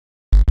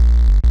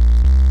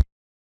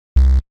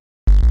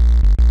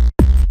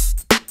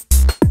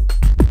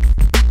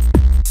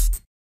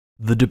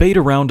The debate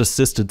around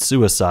assisted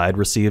suicide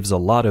receives a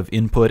lot of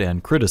input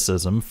and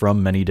criticism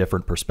from many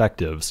different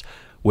perspectives,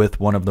 with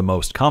one of the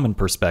most common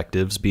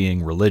perspectives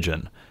being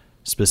religion.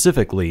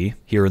 Specifically,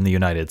 here in the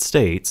United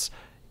States,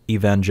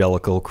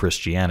 evangelical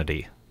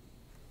Christianity.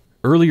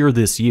 Earlier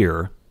this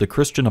year, the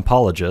Christian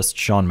apologist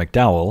Sean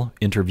McDowell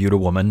interviewed a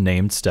woman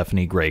named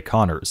Stephanie Gray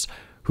Connors,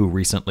 who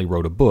recently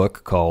wrote a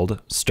book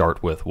called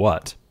Start With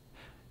What?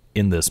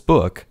 In this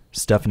book,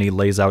 Stephanie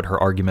lays out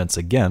her arguments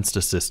against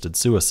assisted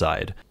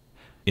suicide.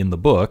 In the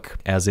book,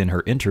 as in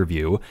her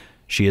interview,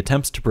 she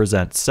attempts to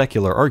present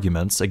secular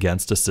arguments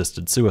against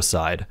assisted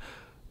suicide,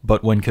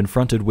 but when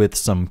confronted with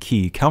some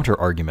key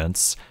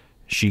counter-arguments,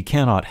 she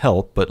cannot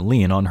help but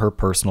lean on her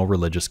personal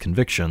religious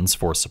convictions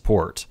for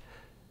support.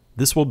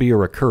 This will be a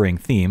recurring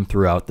theme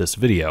throughout this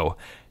video,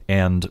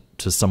 and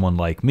to someone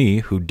like me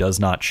who does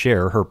not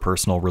share her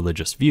personal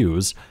religious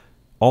views,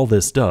 all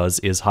this does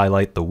is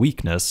highlight the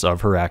weakness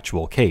of her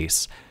actual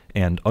case,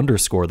 and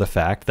underscore the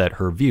fact that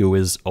her view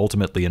is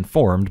ultimately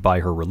informed by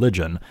her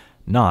religion,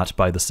 not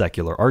by the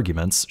secular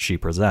arguments she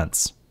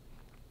presents.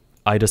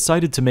 I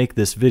decided to make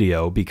this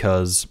video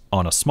because,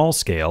 on a small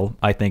scale,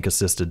 I think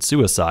assisted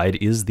suicide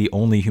is the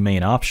only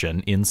humane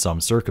option in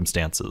some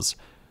circumstances.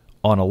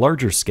 On a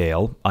larger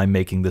scale, I'm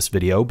making this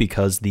video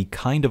because the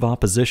kind of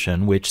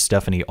opposition which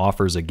Stephanie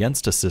offers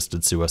against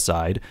assisted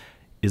suicide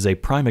is a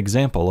prime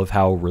example of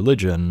how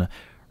religion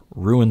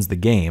ruins the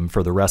game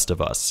for the rest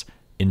of us,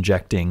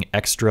 injecting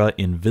extra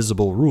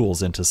invisible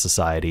rules into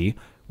society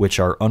which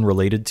are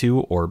unrelated to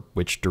or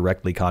which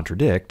directly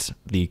contradict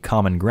the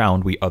common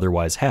ground we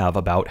otherwise have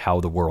about how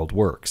the world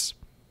works.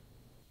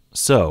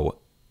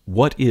 So,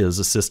 what is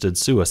assisted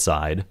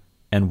suicide,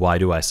 and why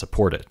do I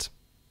support it?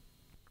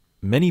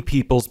 Many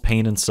people's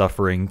pain and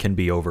suffering can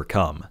be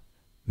overcome.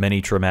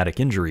 Many traumatic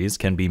injuries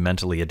can be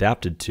mentally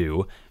adapted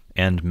to,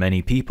 and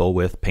many people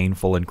with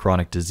painful and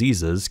chronic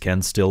diseases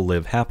can still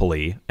live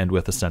happily and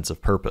with a sense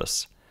of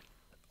purpose.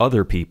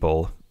 Other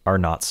people are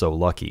not so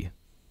lucky.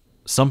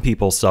 Some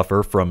people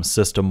suffer from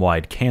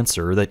system-wide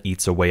cancer that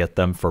eats away at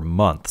them for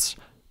months,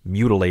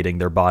 mutilating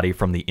their body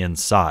from the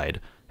inside,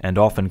 and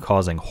often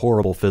causing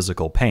horrible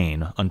physical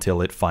pain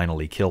until it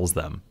finally kills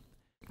them.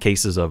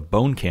 Cases of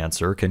bone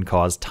cancer can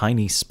cause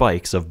tiny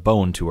spikes of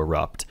bone to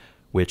erupt,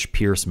 which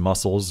pierce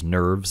muscles,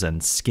 nerves,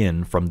 and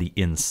skin from the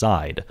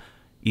inside.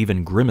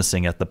 Even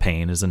grimacing at the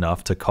pain is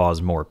enough to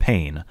cause more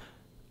pain,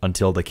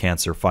 until the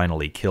cancer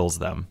finally kills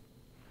them.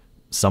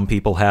 Some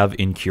people have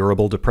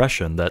incurable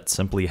depression that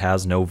simply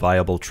has no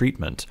viable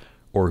treatment,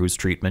 or whose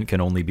treatment can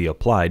only be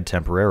applied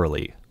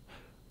temporarily.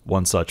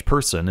 One such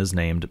person is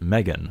named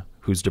Megan,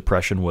 whose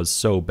depression was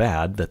so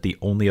bad that the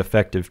only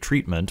effective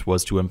treatment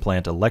was to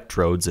implant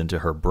electrodes into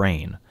her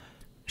brain.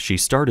 She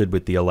started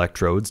with the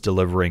electrodes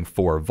delivering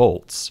 4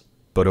 volts,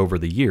 but over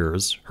the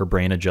years, her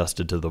brain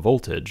adjusted to the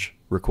voltage,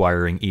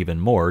 requiring even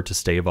more to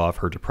stave off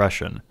her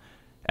depression.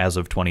 As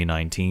of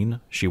 2019,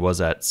 she was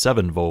at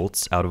 7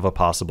 volts out of a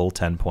possible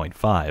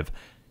 10.5,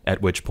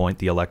 at which point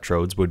the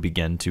electrodes would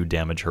begin to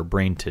damage her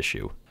brain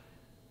tissue.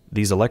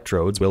 These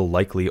electrodes will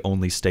likely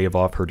only stave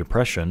off her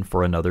depression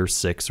for another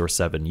 6 or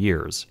 7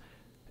 years.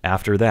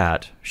 After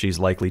that, she's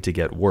likely to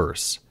get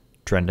worse,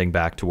 trending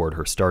back toward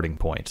her starting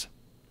point.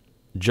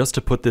 Just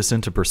to put this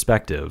into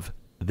perspective,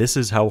 this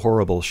is how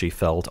horrible she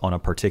felt on a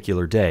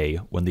particular day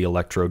when the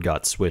electrode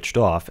got switched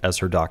off as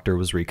her doctor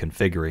was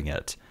reconfiguring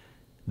it.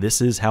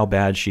 This is how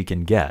bad she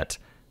can get,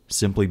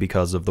 simply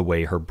because of the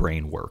way her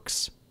brain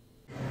works.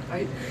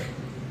 I'm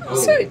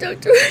sorry,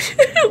 doctor.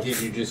 Did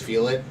you just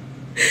feel it?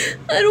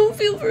 I don't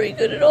feel very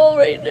good at all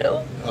right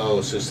now.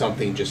 Oh, so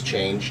something just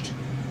changed?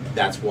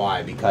 That's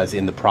why, because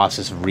in the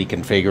process of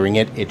reconfiguring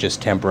it, it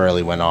just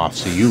temporarily went off,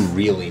 so you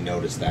really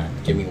noticed that.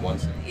 Give me 1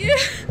 second. Yeah.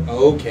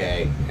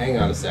 Okay, hang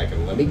on a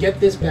second. Let me get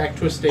this back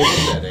to a stable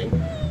setting,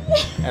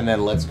 and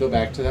then let's go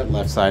back to that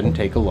left side and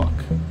take a look.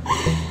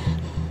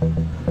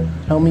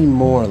 Tell me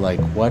more, like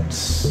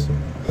what's...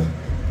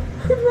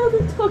 I'd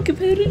rather talk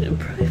about it in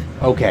private.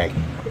 Okay.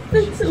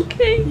 That's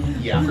okay.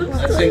 Yeah,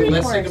 let's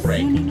take a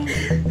break.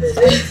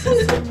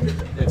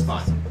 It's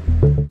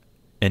fine.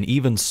 An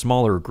even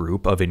smaller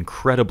group of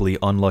incredibly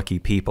unlucky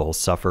people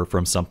suffer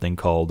from something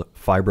called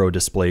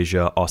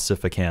fibrodysplasia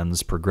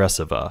ossificans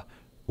progressiva,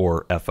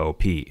 or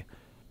FOP,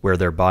 where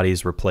their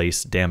bodies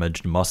replace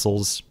damaged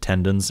muscles,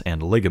 tendons,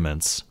 and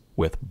ligaments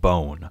with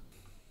bone.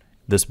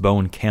 This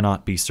bone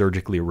cannot be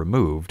surgically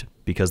removed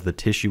because the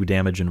tissue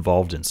damage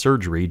involved in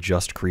surgery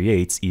just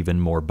creates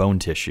even more bone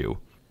tissue.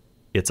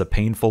 It's a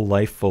painful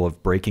life full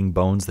of breaking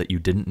bones that you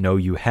didn't know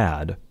you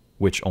had,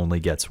 which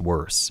only gets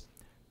worse.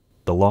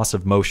 The loss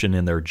of motion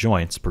in their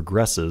joints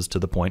progresses to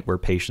the point where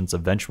patients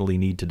eventually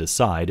need to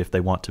decide if they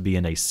want to be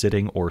in a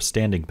sitting or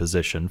standing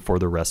position for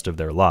the rest of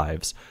their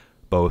lives,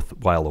 both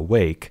while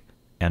awake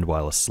and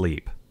while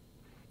asleep.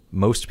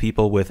 Most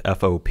people with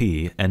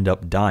FOP end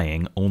up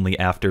dying only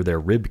after their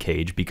rib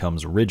cage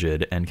becomes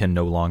rigid and can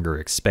no longer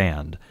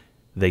expand.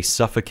 They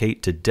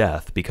suffocate to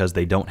death because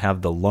they don't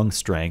have the lung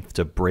strength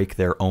to break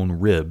their own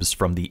ribs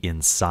from the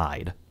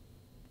inside.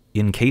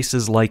 In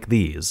cases like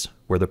these,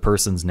 where the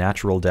person's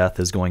natural death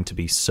is going to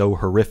be so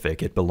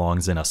horrific it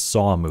belongs in a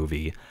Saw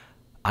movie,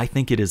 I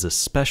think it is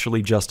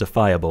especially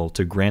justifiable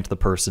to grant the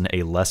person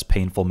a less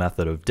painful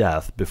method of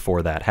death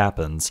before that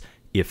happens,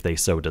 if they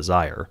so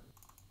desire.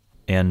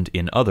 And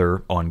in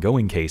other,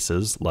 ongoing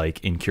cases,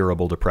 like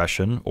incurable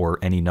depression or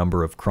any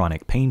number of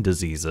chronic pain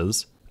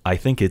diseases, I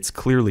think it's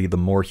clearly the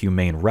more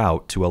humane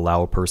route to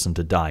allow a person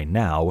to die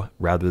now,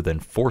 rather than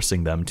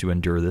forcing them to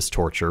endure this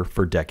torture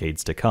for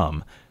decades to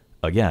come,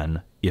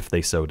 again, if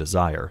they so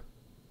desire.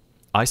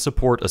 I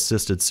support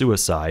assisted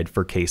suicide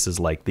for cases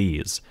like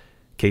these,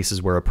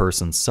 cases where a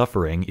person's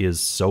suffering is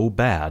so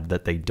bad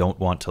that they don't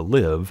want to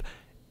live,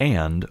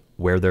 and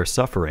where their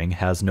suffering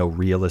has no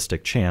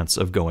realistic chance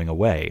of going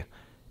away,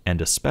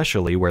 and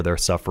especially where their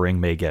suffering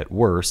may get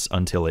worse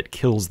until it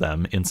kills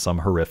them in some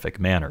horrific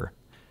manner.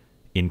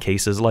 In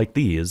cases like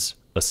these,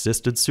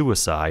 assisted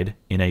suicide,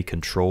 in a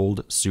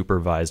controlled,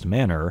 supervised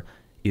manner,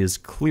 is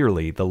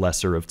clearly the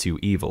lesser of two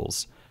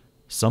evils.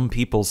 Some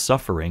people's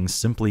suffering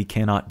simply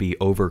cannot be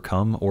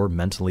overcome or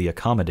mentally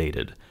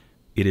accommodated.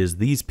 It is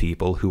these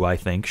people who I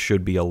think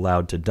should be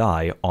allowed to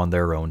die on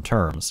their own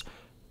terms,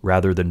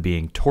 rather than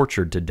being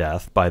tortured to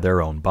death by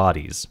their own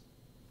bodies.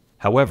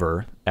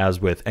 However, as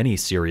with any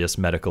serious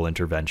medical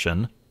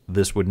intervention,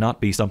 this would not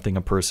be something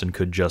a person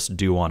could just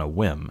do on a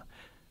whim.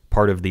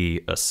 Part of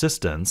the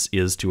assistance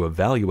is to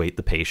evaluate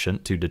the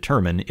patient to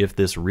determine if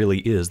this really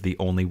is the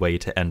only way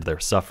to end their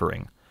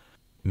suffering.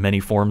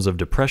 Many forms of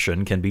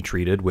depression can be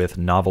treated with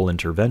novel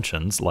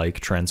interventions like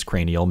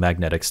transcranial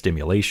magnetic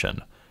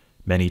stimulation.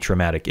 Many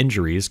traumatic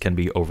injuries can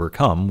be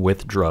overcome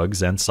with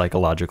drugs and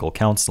psychological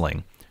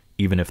counseling,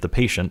 even if the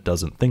patient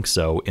doesn't think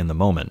so in the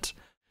moment.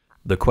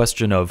 The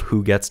question of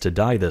who gets to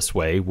die this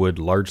way would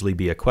largely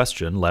be a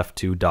question left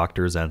to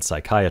doctors and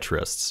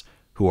psychiatrists,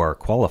 who are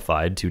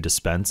qualified to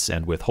dispense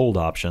and withhold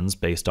options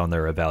based on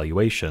their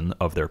evaluation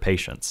of their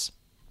patients.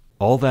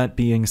 All that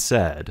being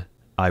said,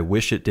 I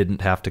wish it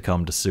didn't have to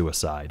come to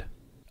suicide.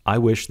 I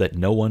wish that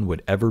no one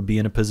would ever be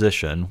in a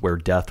position where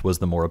death was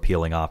the more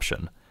appealing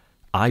option.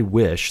 I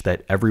wish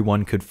that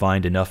everyone could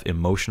find enough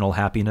emotional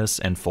happiness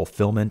and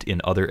fulfillment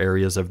in other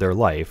areas of their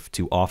life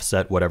to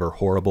offset whatever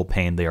horrible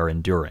pain they are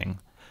enduring.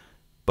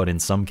 But in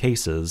some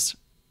cases,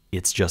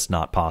 it's just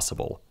not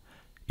possible.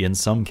 In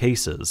some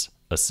cases,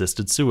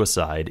 assisted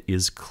suicide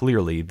is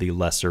clearly the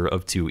lesser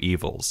of two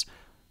evils.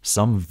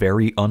 Some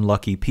very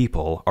unlucky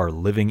people are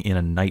living in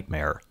a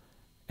nightmare,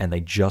 and they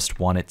just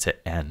want it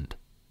to end.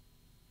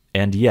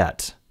 And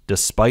yet,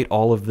 despite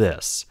all of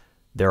this,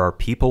 there are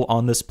people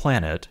on this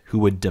planet who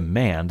would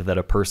demand that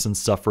a person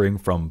suffering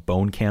from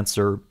bone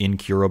cancer,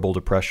 incurable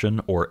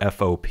depression, or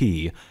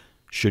FOP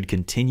should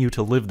continue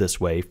to live this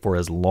way for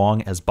as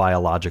long as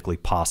biologically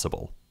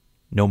possible.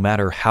 No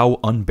matter how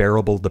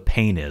unbearable the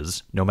pain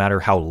is, no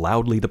matter how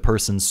loudly the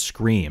person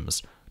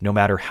screams, no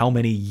matter how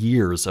many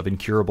years of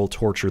incurable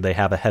torture they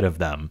have ahead of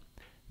them,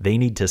 they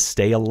need to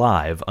stay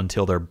alive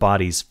until their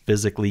bodies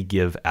physically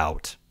give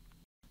out.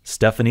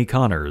 Stephanie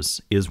Connors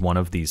is one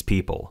of these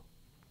people.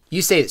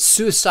 You say that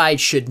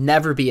suicide should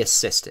never be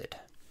assisted.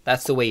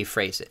 That's the way you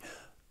phrase it.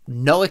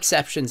 No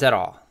exceptions at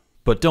all.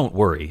 But don't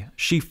worry,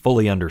 she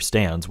fully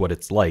understands what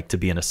it's like to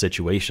be in a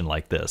situation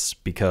like this,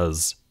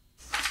 because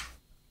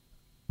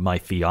my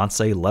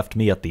fiancé left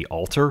me at the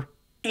altar?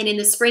 And in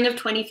the spring of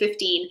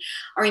 2015,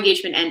 our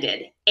engagement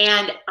ended,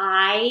 and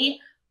I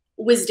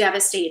was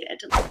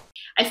devastated.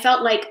 I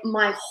felt like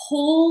my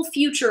whole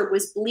future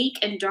was bleak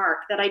and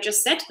dark, that I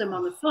just said to them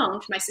on the phone,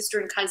 to my sister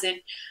and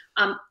cousin,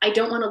 I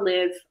don't want to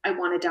live, I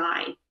want to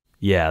die.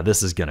 Yeah,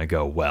 this is gonna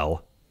go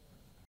well.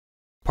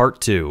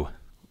 Part 2.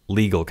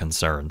 Legal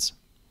concerns.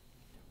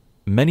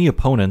 Many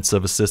opponents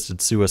of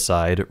assisted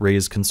suicide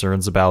raise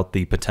concerns about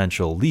the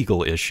potential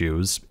legal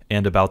issues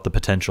and about the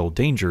potential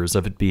dangers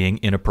of it being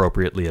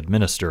inappropriately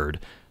administered,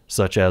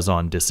 such as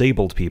on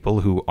disabled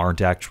people who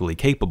aren't actually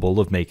capable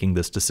of making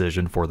this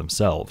decision for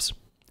themselves.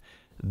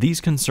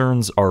 These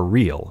concerns are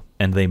real,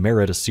 and they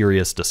merit a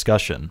serious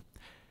discussion.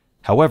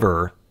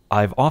 However,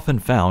 I've often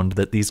found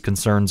that these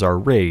concerns are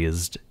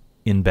raised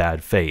in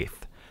bad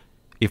faith.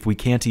 If we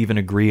can't even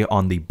agree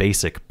on the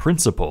basic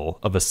principle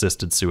of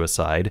assisted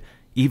suicide,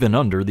 even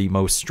under the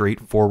most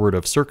straightforward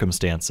of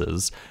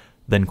circumstances,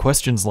 then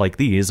questions like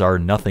these are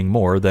nothing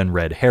more than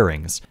red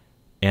herrings.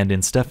 And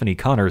in Stephanie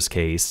Connors'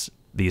 case,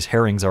 these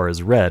herrings are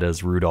as red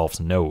as Rudolph's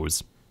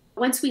nose.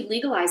 Once we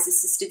legalize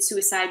assisted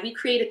suicide, we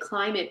create a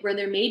climate where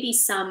there may be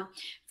some,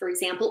 for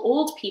example,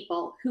 old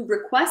people who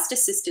request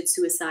assisted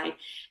suicide,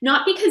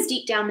 not because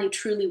deep down they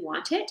truly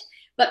want it,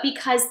 but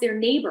because their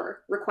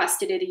neighbor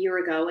requested it a year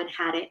ago and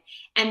had it.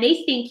 And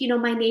they think, you know,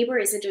 my neighbor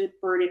isn't a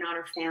burden on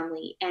her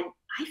family, and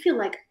I feel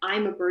like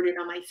I'm a burden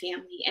on my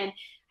family. And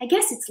I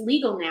guess it's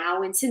legal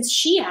now, and since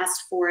she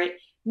asked for it,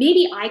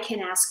 maybe I can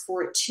ask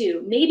for it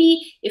too.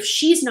 Maybe if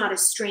she's not a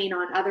strain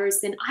on others,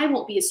 then I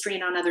won't be a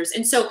strain on others.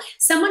 And so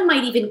someone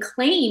might even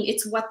claim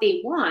it's what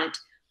they want,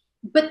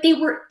 but they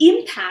were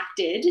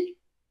impacted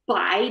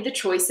by the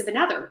choice of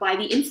another, by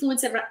the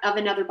influence of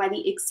another, by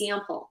the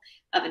example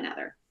of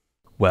another.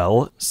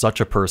 Well, such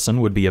a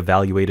person would be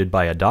evaluated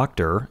by a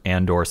doctor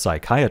and/or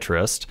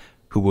psychiatrist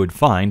who would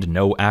find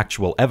no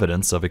actual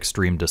evidence of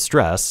extreme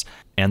distress,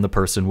 and the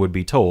person would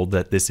be told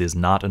that this is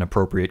not an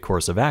appropriate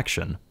course of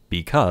action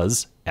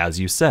because, as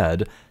you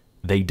said,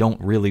 they don't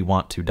really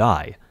want to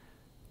die.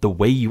 The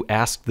way you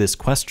ask this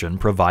question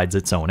provides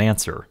its own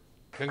answer.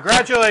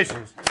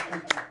 Congratulations!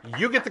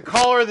 You get the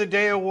Caller of the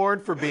Day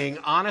award for being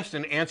honest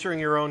and answering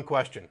your own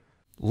question.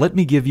 Let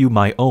me give you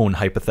my own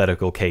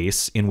hypothetical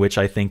case in which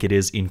I think it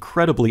is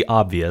incredibly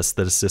obvious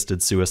that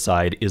assisted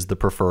suicide is the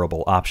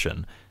preferable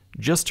option,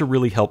 just to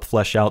really help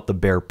flesh out the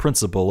bare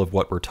principle of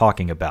what we're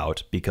talking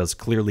about, because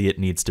clearly it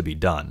needs to be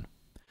done.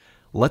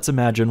 Let's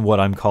imagine what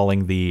I'm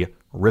calling the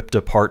ripped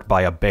apart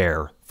by a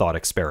bear thought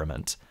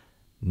experiment.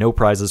 No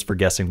prizes for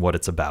guessing what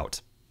it's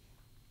about.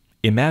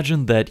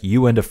 Imagine that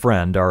you and a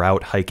friend are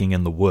out hiking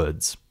in the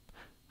woods.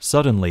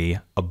 Suddenly,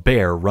 a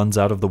bear runs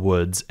out of the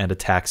woods and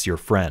attacks your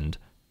friend,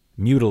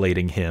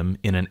 mutilating him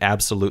in an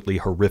absolutely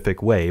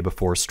horrific way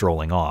before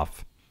strolling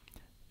off.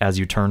 As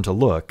you turn to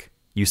look,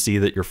 you see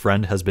that your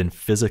friend has been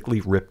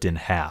physically ripped in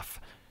half.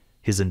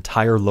 His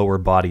entire lower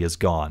body is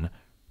gone,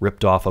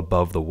 ripped off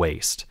above the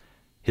waist.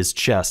 His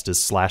chest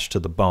is slashed to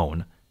the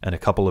bone, and a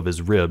couple of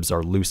his ribs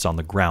are loose on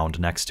the ground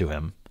next to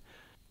him.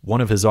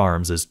 One of his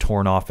arms is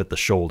torn off at the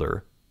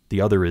shoulder.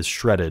 The other is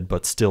shredded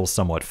but still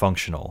somewhat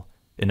functional,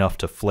 enough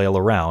to flail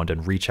around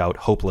and reach out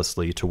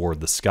hopelessly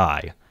toward the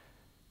sky.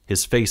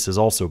 His face has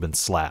also been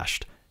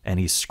slashed, and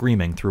he's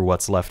screaming through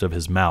what's left of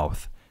his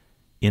mouth.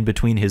 In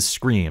between his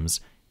screams,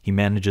 he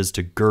manages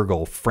to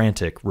gurgle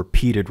frantic,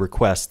 repeated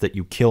requests that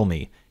you kill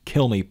me,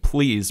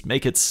 please,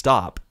 make it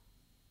stop.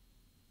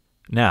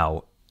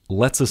 Now,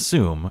 let's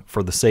assume,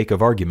 for the sake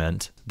of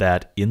argument,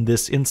 that in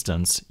this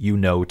instance you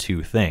know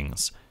two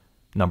things.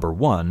 Number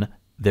one,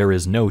 there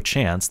is no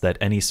chance that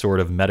any sort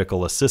of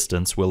medical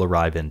assistance will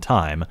arrive in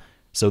time,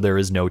 so there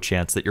is no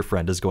chance that your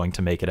friend is going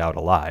to make it out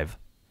alive.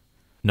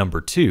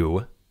 Number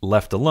two,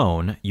 left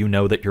alone, you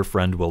know that your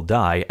friend will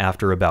die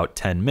after about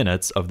 10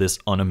 minutes of this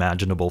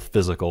unimaginable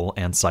physical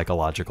and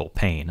psychological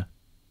pain.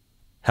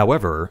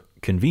 However,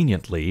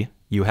 conveniently,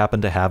 you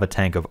happen to have a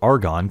tank of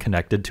argon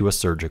connected to a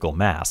surgical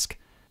mask.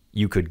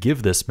 You could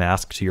give this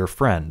mask to your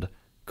friend,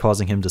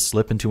 causing him to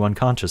slip into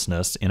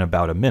unconsciousness in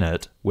about a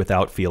minute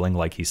without feeling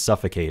like he's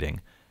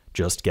suffocating,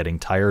 just getting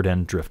tired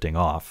and drifting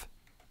off.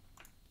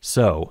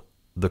 So,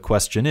 the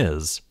question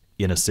is,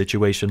 in a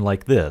situation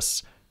like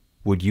this,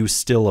 would you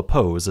still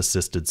oppose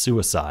assisted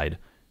suicide?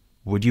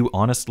 Would you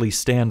honestly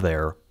stand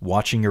there,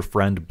 watching your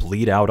friend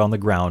bleed out on the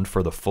ground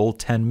for the full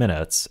 10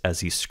 minutes as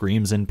he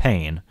screams in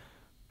pain,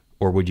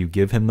 or would you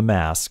give him the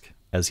mask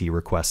as he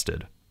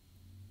requested?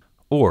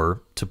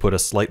 Or, to put a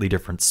slightly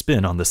different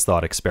spin on this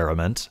thought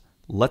experiment,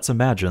 let's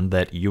imagine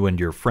that you and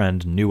your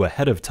friend knew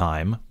ahead of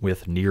time,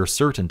 with near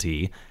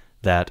certainty,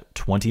 that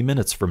 20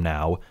 minutes from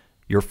now,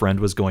 your friend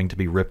was going to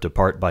be ripped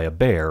apart by a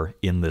bear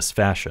in this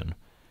fashion.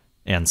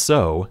 And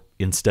so,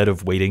 instead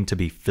of waiting to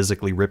be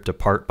physically ripped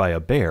apart by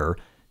a bear,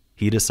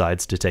 he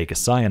decides to take a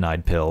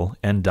cyanide pill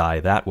and die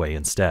that way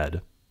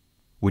instead.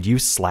 Would you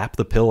slap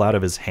the pill out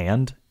of his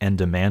hand and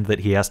demand that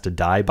he has to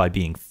die by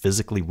being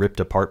physically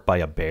ripped apart by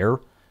a bear?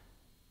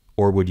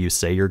 Or would you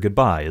say your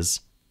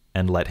goodbyes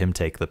and let him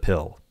take the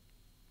pill?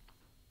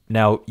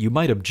 Now, you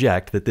might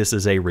object that this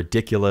is a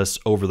ridiculous,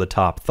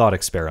 over-the-top thought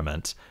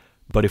experiment,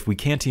 but if we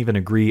can't even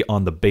agree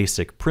on the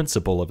basic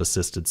principle of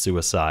assisted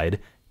suicide,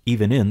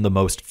 even in the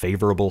most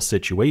favorable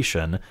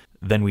situation,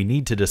 then we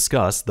need to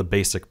discuss the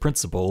basic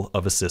principle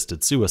of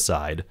assisted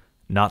suicide,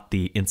 not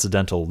the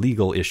incidental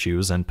legal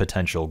issues and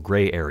potential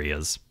gray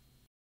areas.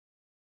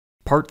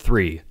 Part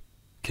 3.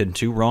 Can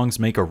two wrongs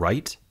make a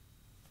right?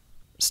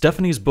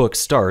 Stephanie's book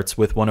starts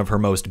with one of her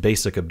most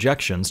basic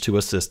objections to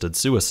assisted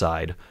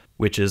suicide,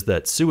 which is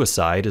that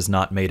suicide is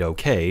not made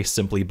okay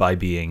simply by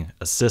being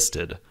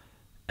assisted.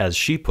 As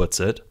she puts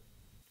it,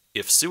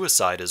 if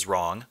suicide is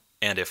wrong,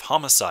 and if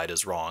homicide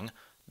is wrong,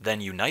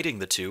 then uniting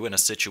the two in a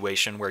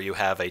situation where you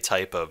have a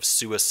type of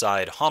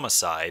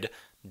suicide-homicide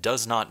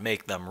does not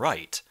make them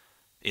right.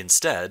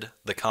 Instead,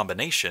 the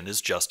combination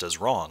is just as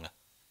wrong.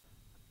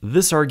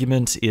 This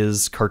argument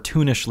is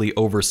cartoonishly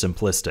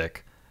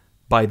oversimplistic.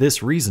 By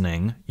this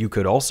reasoning, you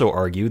could also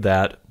argue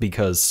that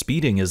because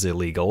speeding is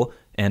illegal,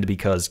 and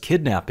because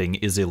kidnapping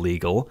is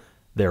illegal,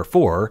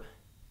 therefore,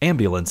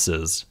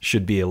 ambulances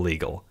should be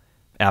illegal.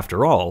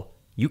 After all,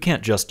 you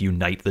can't just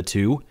unite the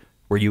two,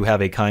 where you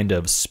have a kind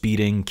of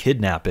speeding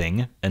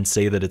kidnapping and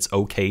say that it's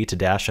okay to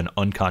dash an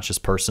unconscious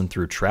person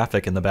through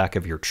traffic in the back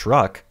of your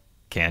truck,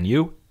 can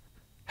you?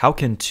 How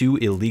can two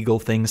illegal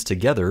things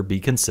together be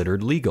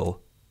considered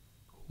legal?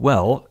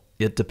 Well,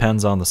 it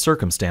depends on the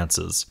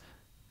circumstances.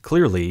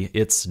 Clearly,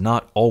 it's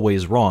not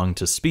always wrong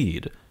to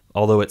speed,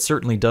 although it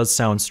certainly does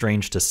sound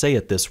strange to say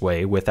it this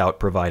way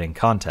without providing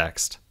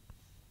context.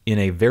 In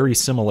a very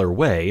similar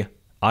way,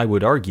 I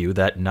would argue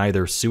that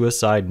neither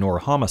suicide nor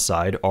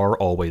homicide are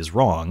always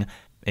wrong,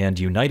 and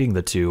uniting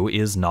the two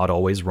is not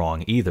always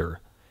wrong either.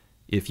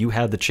 If you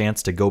had the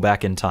chance to go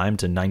back in time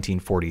to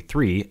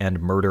 1943 and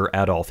murder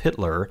Adolf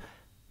Hitler,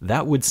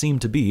 that would seem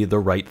to be the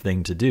right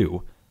thing to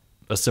do.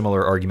 A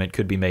similar argument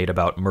could be made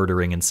about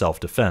murdering in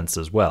self-defense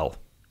as well.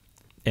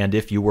 And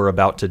if you were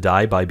about to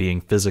die by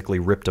being physically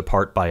ripped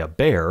apart by a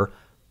bear,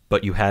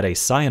 but you had a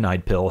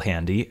cyanide pill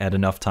handy and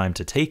enough time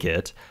to take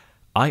it,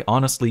 I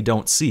honestly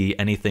don't see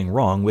anything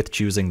wrong with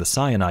choosing the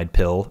cyanide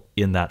pill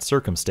in that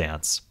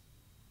circumstance.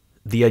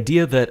 The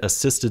idea that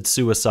assisted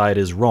suicide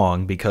is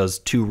wrong because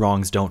two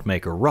wrongs don't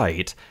make a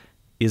right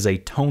is a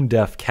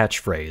tone-deaf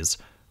catchphrase,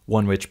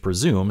 one which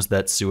presumes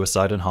that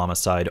suicide and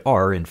homicide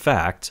are, in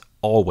fact,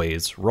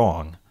 always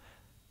wrong.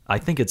 I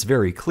think it's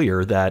very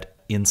clear that,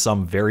 in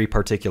some very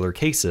particular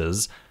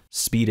cases,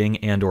 speeding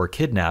and/or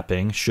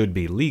kidnapping should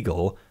be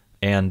legal,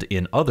 and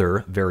in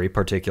other very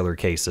particular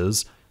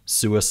cases,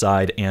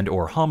 suicide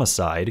and/or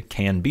homicide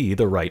can be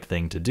the right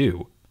thing to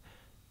do.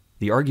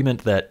 The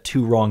argument that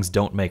two wrongs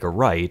don't make a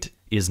right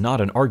is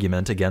not an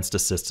argument against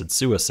assisted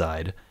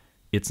suicide.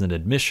 It's an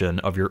admission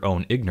of your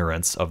own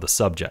ignorance of the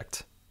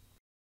subject.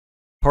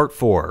 Part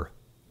 4.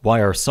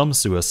 Why are some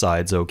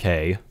suicides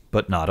okay,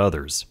 but not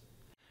others?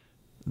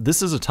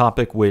 This is a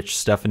topic which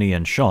Stephanie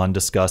and Sean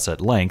discuss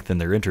at length in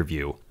their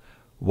interview.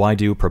 Why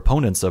do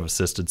proponents of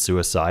assisted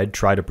suicide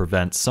try to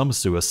prevent some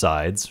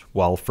suicides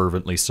while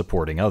fervently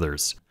supporting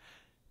others?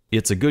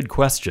 It's a good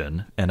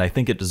question, and I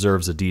think it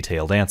deserves a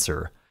detailed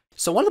answer.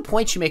 So one of the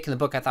points you make in the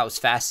book I thought was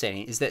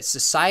fascinating is that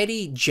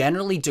society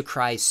generally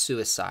decries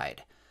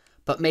suicide,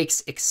 but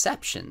makes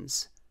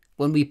exceptions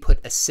when we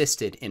put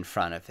assisted in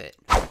front of it.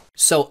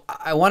 So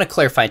I want to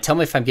clarify, tell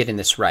me if I'm getting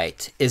this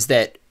right, is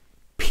that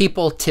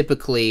people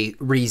typically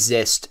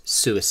resist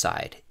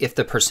suicide. If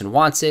the person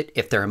wants it,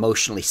 if they're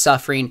emotionally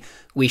suffering,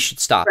 we should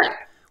stop it.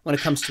 When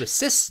it comes to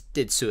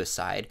assisted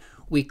suicide,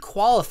 we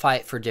qualify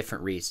it for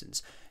different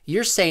reasons.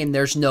 You're saying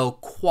there's no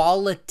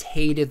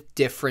qualitative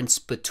difference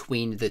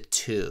between the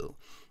two.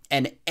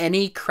 And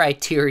any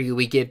criteria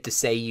we give to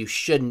say you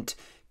shouldn't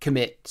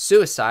commit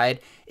suicide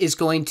is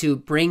going to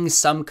bring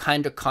some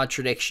kind of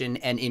contradiction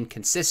and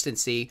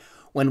inconsistency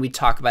when we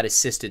talk about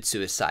assisted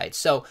suicide.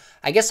 So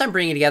I guess I'm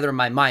bringing it together in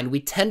my mind.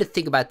 We tend to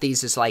think about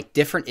these as like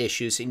different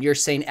issues, and you're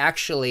saying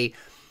actually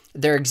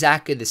they're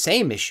exactly the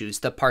same issues.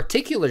 The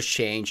particulars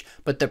change,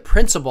 but the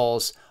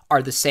principles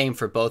are the same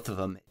for both of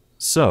them.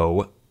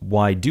 So,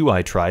 why do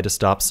I try to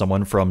stop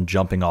someone from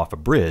jumping off a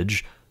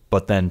bridge,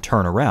 but then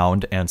turn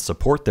around and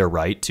support their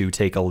right to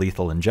take a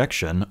lethal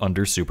injection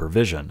under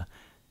supervision?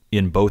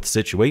 In both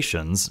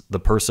situations,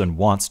 the person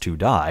wants to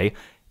die,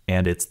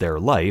 and it's their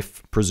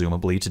life,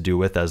 presumably to do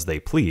with as they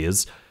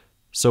please,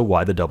 so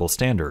why the double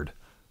standard?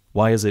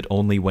 Why is it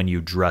only when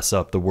you dress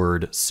up the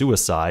word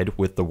suicide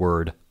with the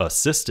word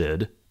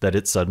assisted that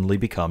it suddenly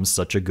becomes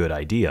such a good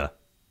idea?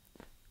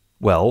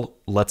 Well,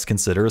 let's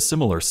consider a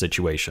similar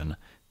situation.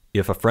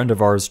 If a friend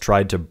of ours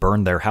tried to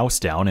burn their house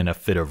down in a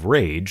fit of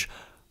rage,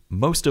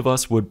 most of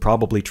us would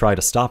probably try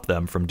to stop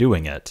them from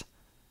doing it.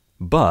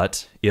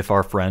 But if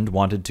our friend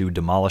wanted to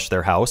demolish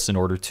their house in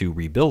order to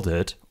rebuild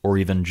it, or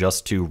even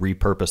just to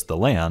repurpose the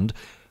land,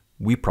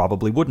 we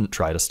probably wouldn't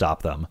try to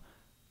stop them.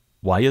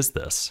 Why is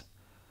this?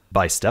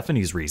 By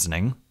Stephanie's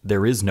reasoning,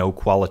 there is no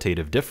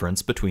qualitative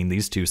difference between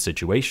these two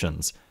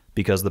situations,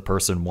 because the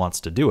person wants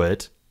to do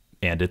it,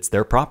 and it's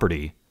their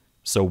property.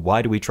 So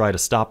why do we try to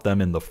stop them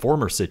in the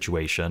former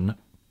situation,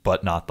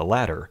 but not the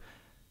latter?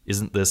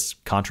 Isn't this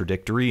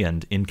contradictory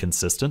and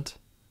inconsistent?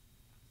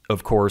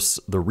 Of course,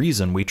 the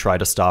reason we try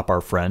to stop our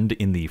friend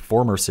in the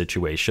former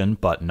situation,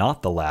 but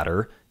not the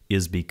latter,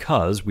 is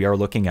because we are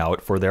looking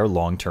out for their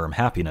long-term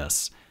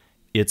happiness.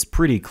 It's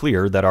pretty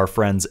clear that our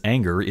friend's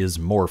anger is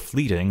more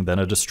fleeting than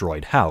a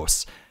destroyed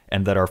house,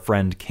 and that our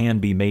friend can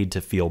be made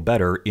to feel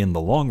better in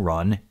the long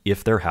run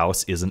if their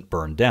house isn't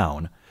burned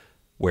down.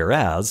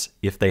 Whereas,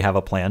 if they have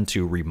a plan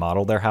to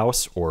remodel their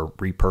house or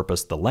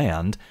repurpose the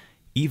land,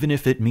 even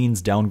if it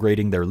means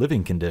downgrading their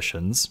living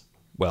conditions,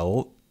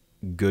 well,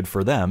 good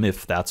for them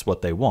if that's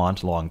what they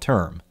want long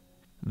term.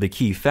 The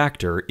key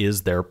factor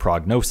is their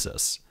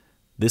prognosis.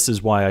 This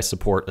is why I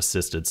support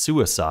assisted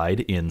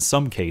suicide in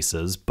some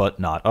cases, but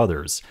not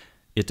others.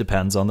 It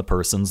depends on the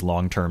person's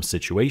long-term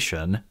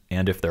situation,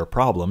 and if their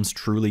problems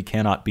truly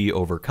cannot be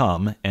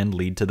overcome and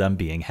lead to them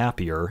being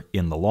happier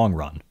in the long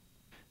run.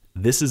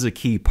 This is a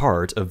key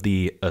part of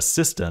the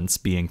assistance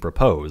being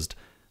proposed.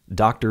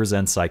 Doctors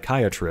and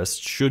psychiatrists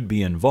should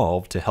be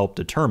involved to help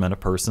determine a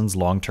person's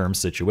long-term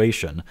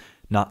situation,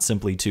 not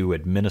simply to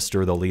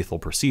administer the lethal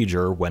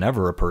procedure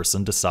whenever a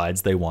person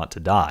decides they want to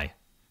die.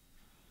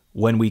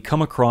 When we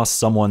come across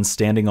someone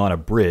standing on a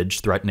bridge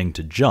threatening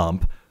to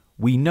jump,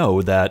 we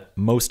know that,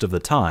 most of the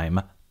time,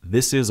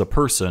 this is a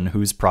person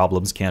whose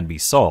problems can be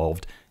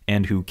solved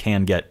and who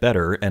can get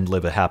better and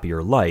live a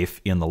happier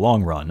life in the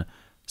long run.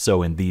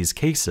 So in these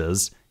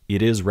cases,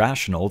 it is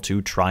rational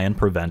to try and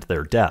prevent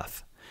their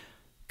death.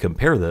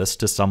 Compare this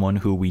to someone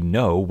who we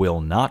know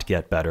will not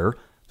get better,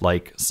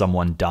 like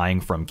someone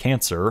dying from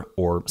cancer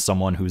or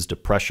someone whose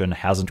depression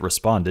hasn't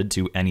responded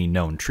to any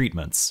known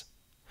treatments.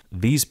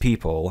 These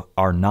people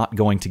are not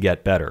going to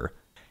get better,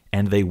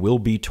 and they will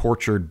be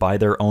tortured by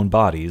their own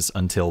bodies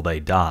until they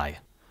die.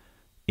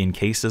 In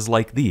cases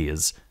like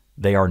these,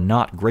 they are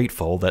not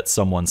grateful that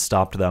someone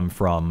stopped them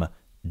from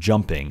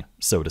jumping,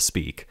 so to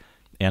speak,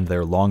 and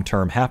their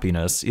long-term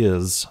happiness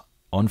is,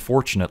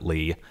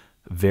 unfortunately,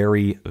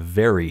 very,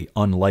 very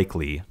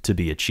unlikely to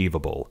be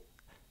achievable.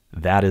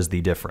 That is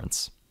the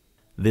difference.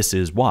 This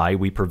is why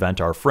we prevent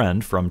our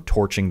friend from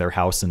torching their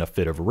house in a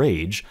fit of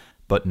rage,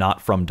 but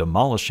not from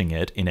demolishing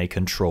it in a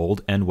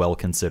controlled and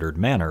well-considered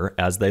manner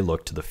as they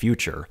look to the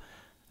future.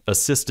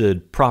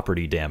 Assisted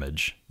property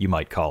damage, you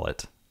might call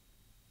it.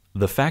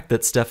 The fact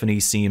that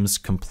Stephanie seems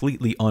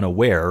completely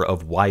unaware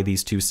of why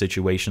these two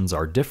situations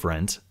are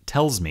different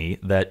tells me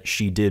that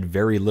she did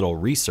very little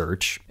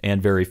research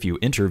and very few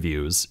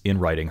interviews in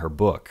writing her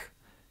book.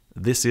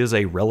 This is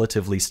a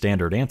relatively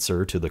standard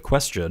answer to the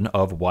question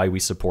of why we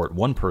support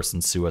one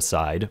person's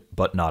suicide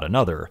but not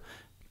another,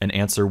 an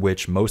answer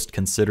which most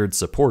considered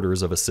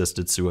supporters of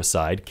assisted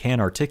suicide can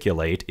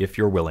articulate if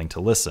you're willing to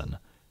listen.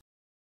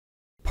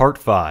 Part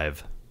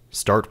 5.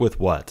 Start with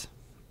what?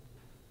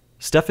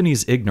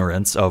 Stephanie's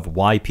ignorance of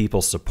why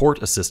people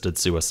support assisted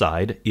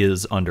suicide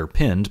is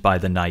underpinned by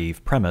the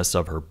naive premise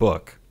of her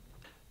book.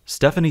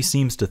 Stephanie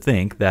seems to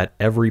think that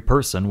every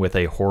person with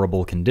a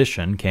horrible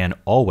condition can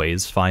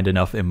always find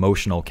enough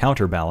emotional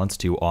counterbalance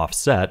to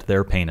offset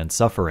their pain and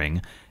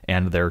suffering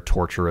and their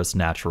torturous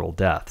natural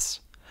deaths.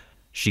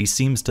 She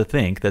seems to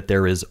think that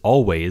there is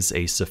always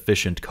a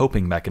sufficient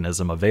coping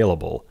mechanism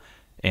available,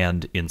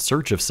 and in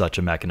search of such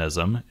a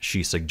mechanism,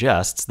 she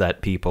suggests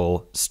that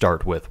people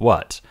start with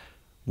what?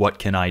 What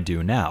can I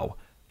do now?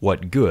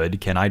 What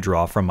good can I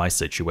draw from my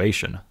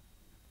situation?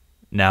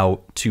 Now,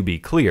 to be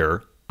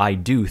clear, I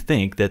do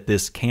think that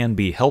this can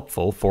be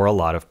helpful for a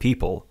lot of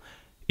people.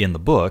 In the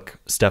book,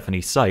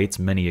 Stephanie cites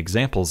many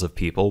examples of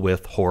people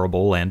with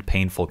horrible and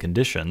painful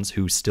conditions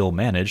who still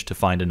manage to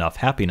find enough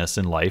happiness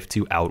in life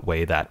to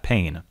outweigh that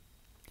pain.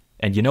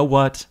 And you know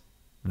what?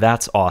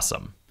 That's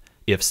awesome.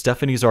 If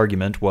Stephanie's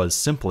argument was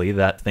simply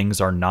that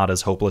things are not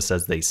as hopeless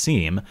as they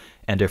seem,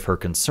 and if her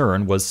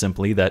concern was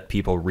simply that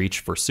people reach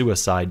for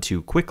suicide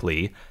too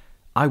quickly,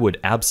 I would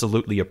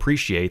absolutely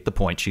appreciate the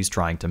point she's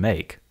trying to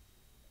make.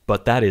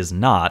 But that is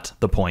not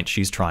the point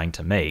she's trying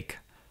to make.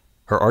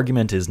 Her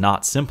argument is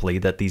not simply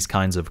that these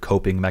kinds of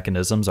coping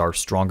mechanisms are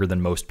stronger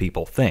than most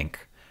people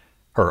think.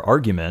 Her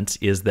argument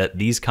is that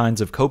these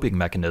kinds of coping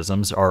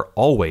mechanisms are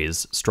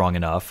always strong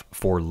enough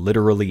for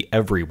literally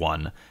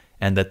everyone,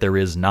 and that there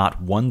is not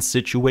one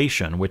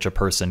situation which a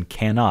person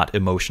cannot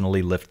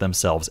emotionally lift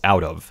themselves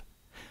out of.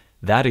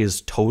 That is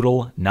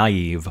total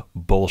naive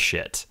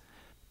bullshit.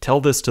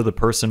 Tell this to the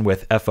person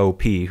with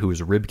FOP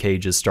whose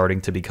ribcage is starting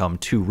to become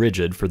too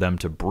rigid for them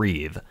to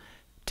breathe.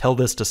 Tell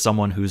this to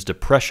someone whose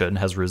depression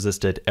has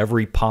resisted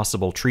every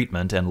possible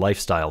treatment and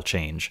lifestyle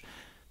change.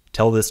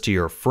 Tell this to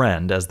your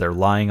friend as they're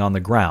lying on the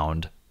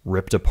ground,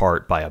 ripped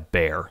apart by a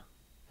bear.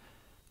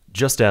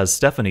 Just as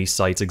Stephanie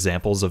cites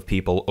examples of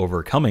people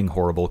overcoming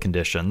horrible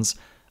conditions,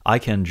 I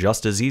can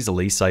just as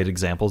easily cite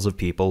examples of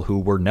people who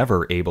were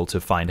never able to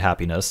find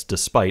happiness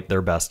despite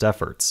their best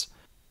efforts.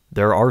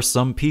 There are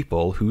some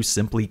people who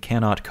simply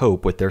cannot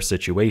cope with their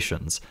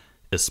situations,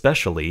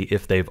 especially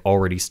if they've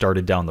already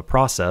started down the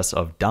process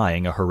of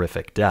dying a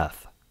horrific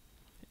death.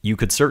 You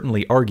could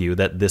certainly argue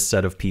that this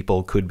set of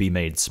people could be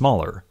made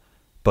smaller,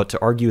 but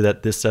to argue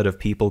that this set of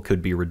people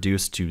could be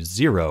reduced to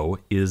zero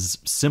is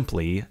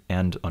simply,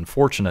 and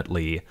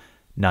unfortunately,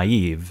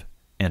 naive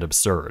and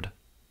absurd.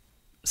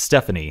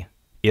 Stephanie,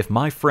 if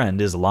my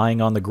friend is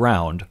lying on the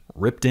ground,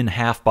 ripped in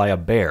half by a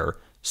bear,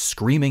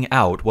 screaming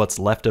out what's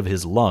left of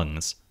his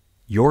lungs,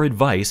 your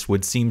advice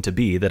would seem to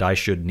be that I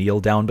should kneel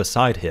down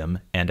beside him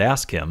and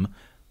ask him,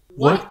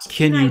 "What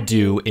can you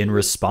do in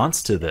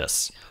response to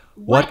this?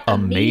 What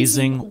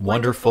amazing,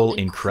 wonderful,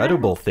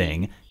 incredible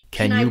thing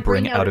can you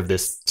bring out of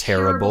this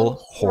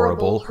terrible,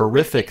 horrible,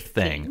 horrific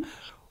thing?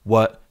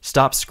 What?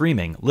 Stop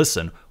screaming.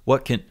 Listen.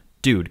 What can...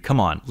 Dude, come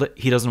on.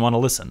 He doesn't want to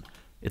listen.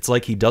 It's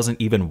like he doesn't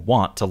even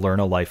want to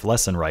learn a life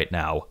lesson right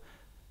now.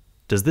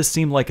 Does this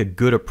seem like a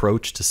good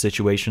approach to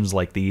situations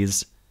like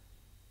these?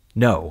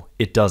 No,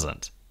 it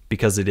doesn't,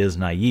 because it is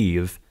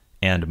naive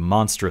and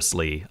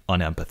monstrously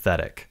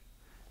unempathetic.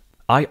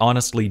 I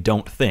honestly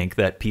don't think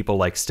that people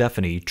like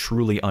Stephanie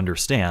truly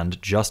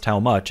understand just how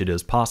much it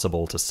is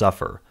possible to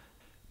suffer.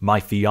 My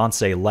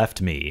fiancé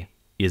left me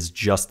is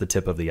just the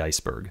tip of the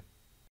iceberg.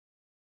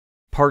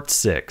 Part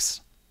 6.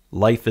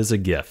 Life is a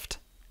gift.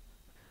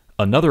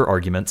 Another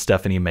argument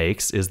Stephanie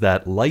makes is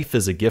that life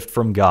is a gift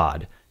from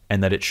God,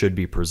 and that it should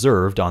be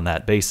preserved on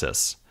that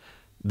basis.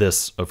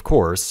 This, of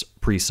course,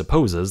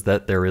 presupposes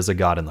that there is a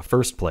God in the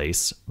first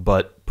place,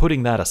 but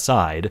putting that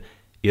aside,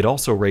 it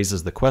also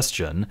raises the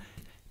question,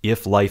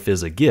 if life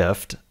is a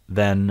gift,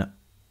 then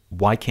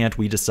why can't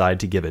we decide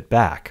to give it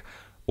back,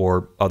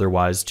 or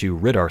otherwise to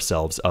rid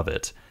ourselves of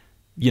it?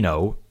 You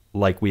know,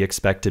 like we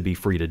expect to be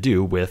free to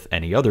do with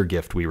any other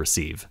gift we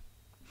receive.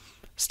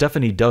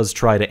 Stephanie does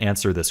try to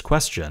answer this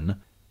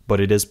question, but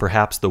it is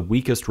perhaps the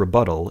weakest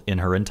rebuttal in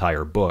her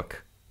entire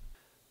book.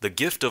 The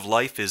gift of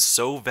life is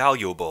so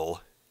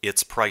valuable,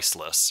 it's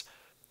priceless.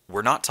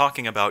 We're not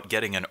talking about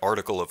getting an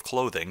article of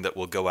clothing that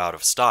will go out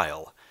of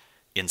style.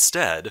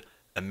 Instead,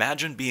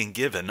 imagine being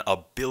given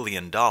 $1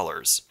 billion.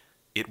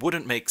 It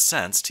wouldn't make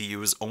sense to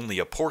use only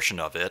a portion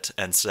of it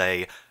and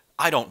say,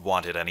 I don't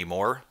want it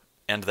anymore.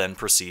 and then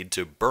proceed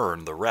to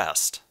burn the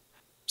rest.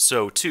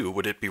 So too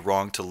would it be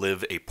wrong to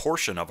live a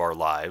portion of our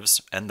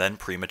lives and then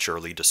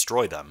prematurely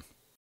destroy them.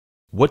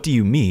 What do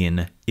you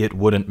mean, it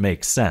wouldn't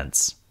make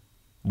sense?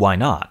 Why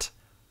not?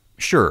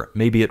 Sure,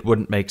 maybe it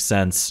wouldn't make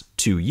sense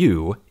to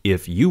you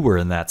if you were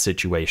in that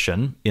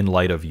situation in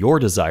light of your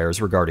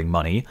desires regarding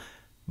money,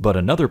 but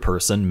another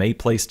person may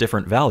place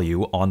different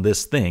value on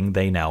this thing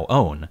they now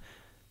own.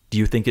 Do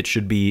you think it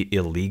should be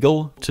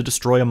illegal to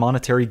destroy a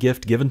monetary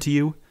gift given to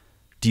you?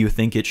 Do you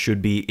think it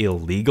should be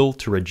illegal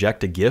to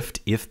reject a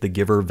gift if the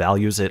giver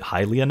values it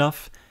highly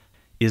enough?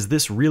 Is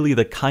this really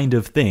the kind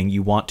of thing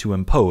you want to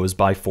impose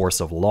by force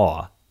of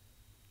law?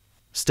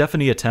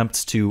 Stephanie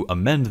attempts to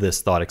amend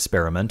this thought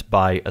experiment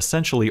by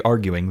essentially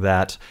arguing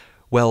that,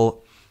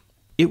 well,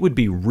 it would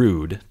be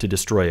rude to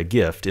destroy a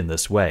gift in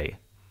this way.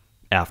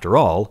 After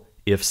all,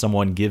 if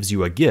someone gives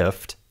you a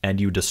gift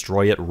and you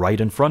destroy it right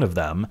in front of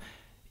them,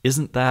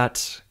 isn't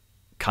that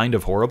kind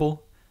of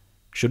horrible?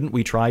 Shouldn't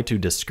we try to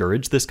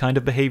discourage this kind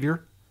of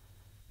behavior?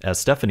 As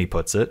Stephanie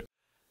puts it,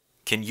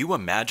 can you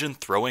imagine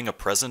throwing a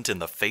present in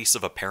the face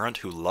of a parent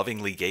who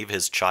lovingly gave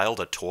his child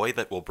a toy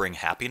that will bring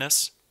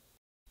happiness?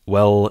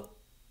 Well,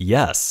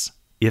 yes.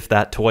 If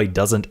that toy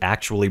doesn't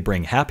actually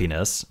bring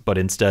happiness, but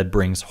instead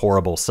brings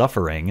horrible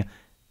suffering,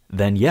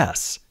 then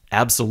yes,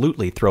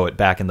 absolutely throw it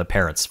back in the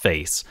parent's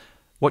face.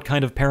 What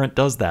kind of parent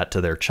does that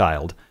to their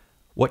child?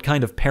 What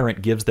kind of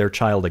parent gives their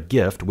child a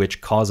gift which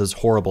causes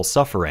horrible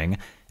suffering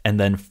and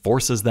then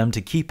forces them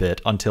to keep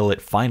it until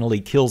it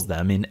finally kills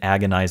them in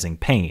agonizing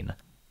pain?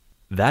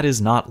 That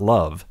is not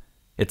love.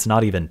 It's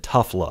not even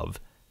tough love.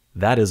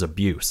 That is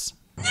abuse.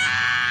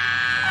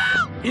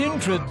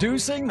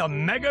 Introducing the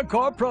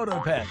Megacore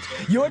Protopet.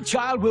 Your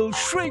child will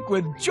shriek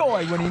with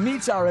joy when he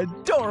meets our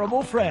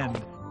adorable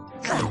friend.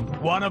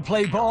 Want to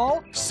play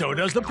ball? So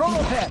does the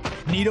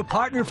Protopet. Need a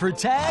partner for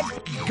tag?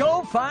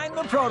 Go find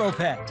the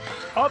Protopet.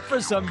 Up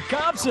for some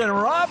cops and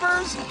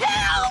robbers?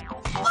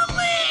 Help!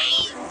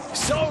 Police!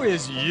 So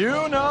is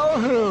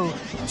you-know-who.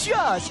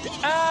 Just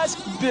ask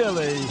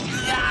Billy.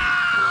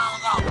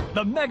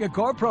 The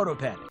Megacore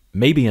Protopet.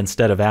 Maybe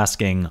instead of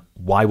asking,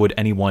 why would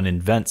anyone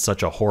invent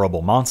such a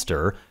horrible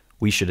monster,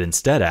 we should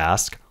instead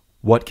ask,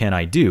 what can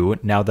I do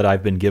now that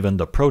I've been given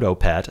the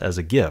Protopet as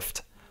a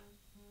gift?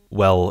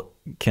 Well,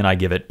 can I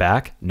give it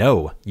back?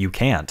 No, you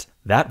can't.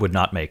 That would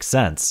not make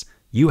sense.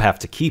 You have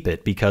to keep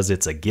it because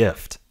it's a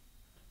gift.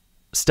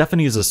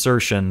 Stephanie's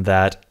assertion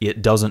that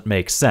it doesn't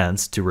make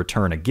sense to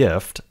return a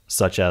gift,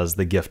 such as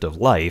the gift of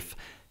life,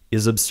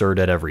 is absurd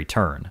at every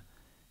turn.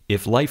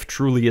 If life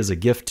truly is a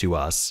gift to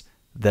us,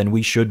 then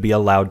we should be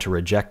allowed to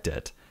reject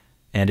it.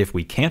 And if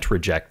we can't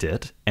reject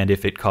it, and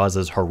if it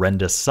causes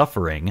horrendous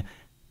suffering,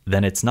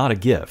 then it's not a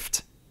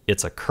gift,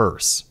 it's a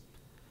curse.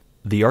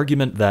 The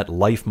argument that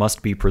life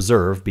must be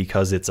preserved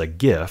because it's a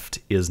gift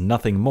is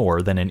nothing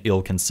more than an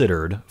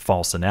ill-considered,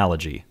 false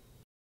analogy.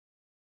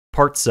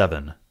 Part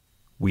 7.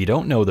 We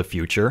don't know the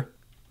future.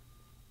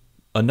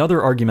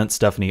 Another argument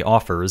Stephanie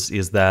offers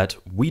is that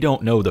we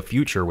don't know the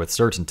future with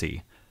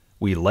certainty.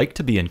 We like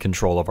to be in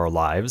control of our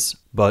lives,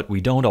 but we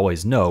don't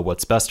always know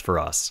what's best for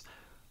us.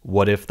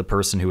 What if the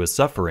person who is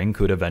suffering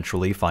could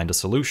eventually find a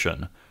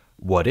solution?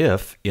 What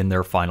if, in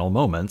their final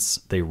moments,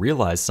 they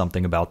realize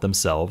something about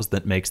themselves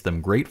that makes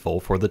them grateful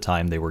for the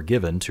time they were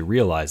given to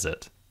realize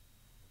it?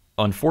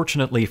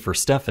 Unfortunately for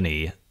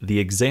Stephanie, the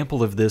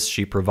example of this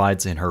she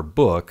provides in her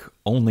book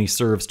only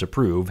serves to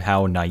prove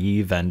how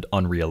naive and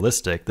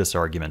unrealistic this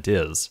argument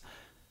is.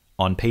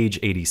 On page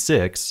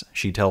 86,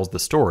 she tells the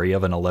story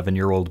of an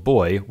 11-year-old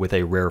boy with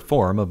a rare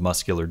form of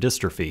muscular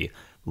dystrophy,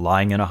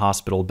 lying in a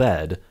hospital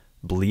bed,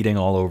 bleeding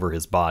all over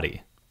his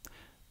body.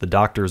 The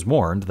doctors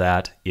warned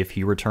that if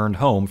he returned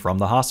home from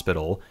the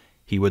hospital,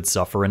 he would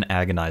suffer an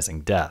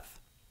agonizing death.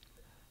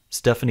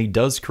 Stephanie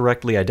does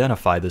correctly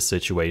identify this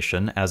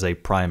situation as a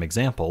prime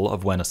example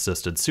of when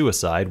assisted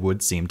suicide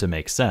would seem to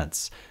make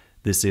sense.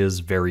 This is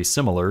very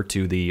similar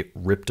to the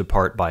ripped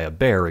apart by a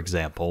bear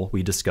example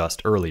we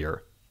discussed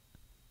earlier.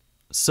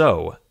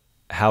 So,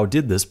 how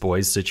did this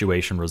boy's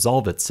situation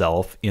resolve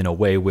itself in a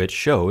way which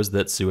shows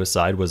that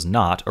suicide was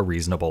not a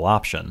reasonable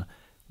option?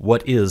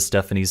 What is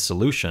Stephanie's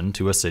solution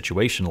to a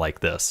situation like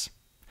this?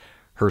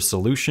 Her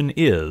solution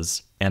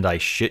is, and I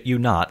shit you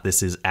not,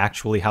 this is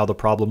actually how the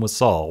problem was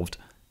solved,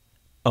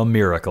 a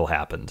miracle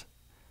happened.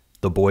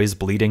 The boy's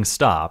bleeding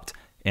stopped,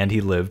 and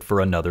he lived for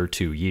another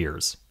 2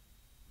 years.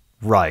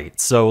 Right,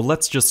 so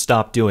let's just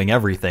stop doing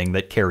everything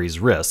that carries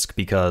risk,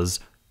 because,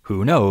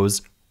 who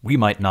knows, we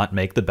might not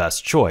make the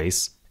best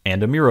choice,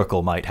 and a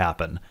miracle might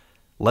happen.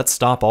 Let's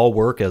stop all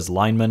work as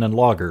linemen and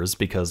loggers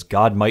because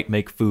God might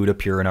make food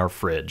appear in our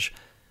fridge.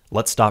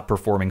 Let's stop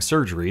performing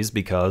surgeries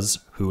because,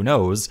 who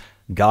knows,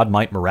 God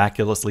might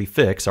miraculously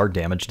fix our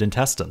damaged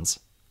intestines.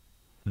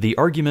 The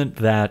argument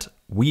that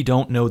we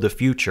don't know the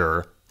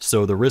future,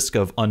 so the risk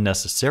of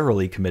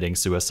unnecessarily committing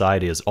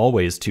suicide is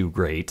always too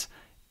great,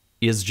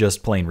 is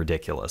just plain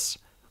ridiculous.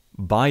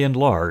 By and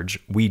large,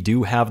 we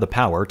do have the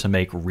power to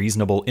make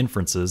reasonable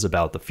inferences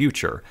about the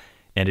future.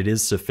 and it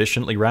is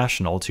sufficiently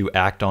rational to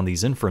act on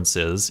these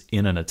inferences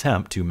in an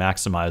attempt to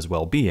maximize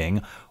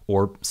well-being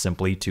or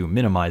simply to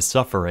minimize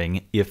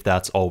suffering if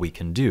that's all we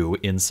can do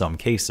in some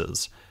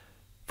cases.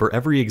 For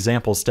every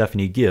example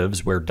Stephanie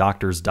gives where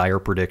doctors' dire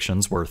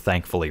predictions were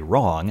thankfully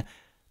wrong,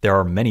 there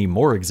are many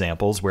more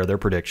examples where their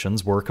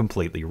predictions were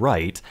completely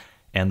right,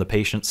 and the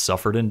patient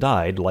suffered and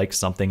died like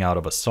something out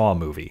of a Saw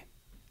movie.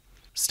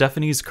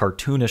 Stephanie's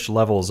cartoonish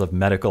levels of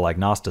medical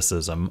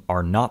agnosticism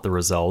are not the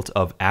result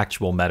of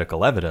actual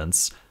medical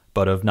evidence,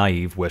 but of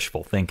naive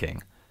wishful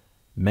thinking.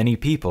 Many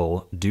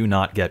people do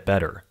not get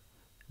better.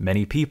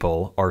 Many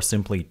people are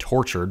simply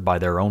tortured by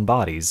their own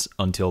bodies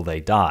until they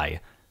die.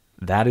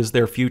 That is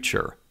their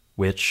future,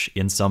 which,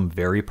 in some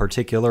very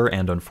particular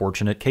and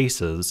unfortunate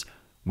cases,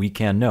 we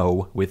can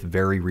know with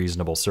very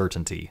reasonable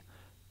certainty.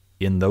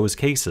 In those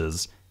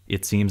cases,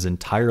 it seems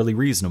entirely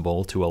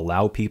reasonable to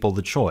allow people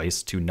the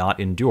choice to not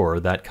endure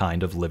that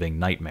kind of living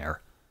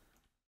nightmare.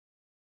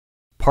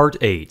 Part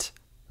 8.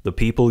 The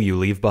People You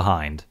Leave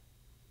Behind.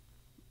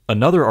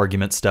 Another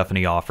argument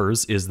Stephanie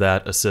offers is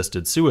that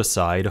assisted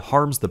suicide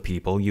harms the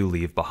people you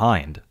leave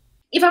behind.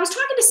 If I was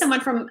talking to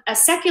someone from a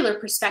secular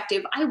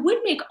perspective, I would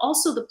make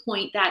also the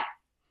point that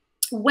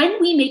when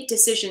we make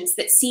decisions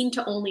that seem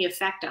to only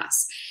affect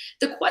us,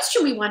 the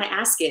question we want to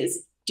ask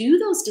is, do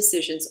those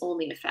decisions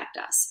only affect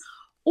us?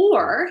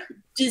 Or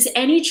does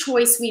any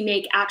choice we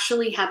make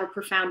actually have a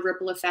profound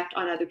ripple effect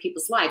on other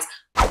people's lives?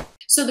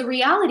 So the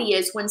reality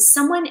is when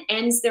someone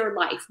ends their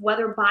life,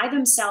 whether by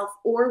themselves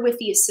or with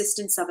the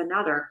assistance of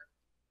another,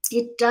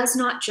 it does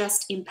not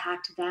just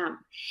impact them.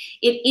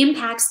 It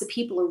impacts the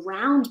people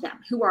around them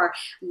who are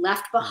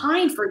left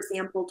behind, for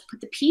example, to put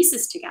the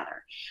pieces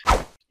together.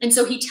 And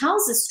so he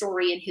tells a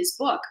story in his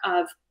book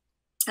of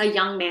a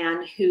young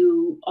man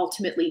who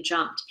ultimately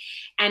jumped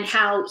and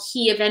how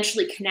he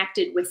eventually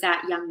connected with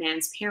that young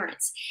man's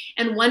parents.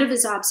 And one of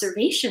his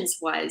observations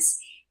was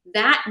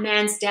that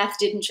man's death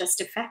didn't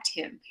just affect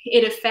him.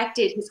 It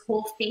affected his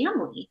whole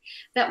family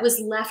that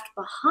was left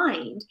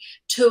behind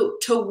to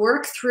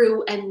work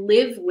through and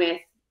live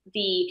with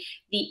the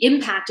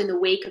impact in the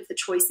wake of the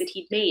choice that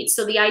he'd made.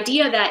 So the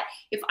idea that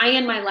if I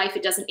end my life,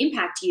 it doesn't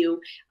impact you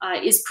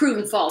is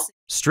proven false.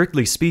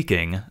 Strictly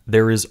speaking,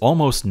 there is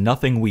almost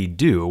nothing we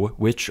do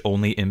which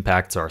only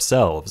impacts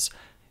ourselves.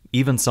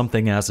 Even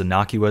something as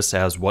innocuous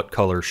as what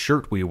color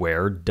shirt we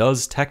wear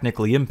does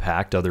technically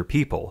impact other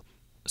people.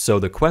 So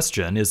the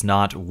question is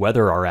not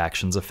whether our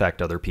actions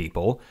affect other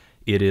people,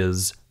 it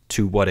is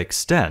to what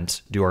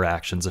extent do our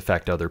actions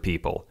affect other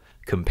people,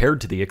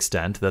 compared to the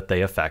extent that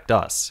they affect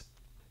us.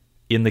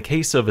 In the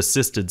case of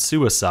assisted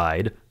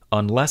suicide,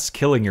 unless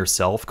killing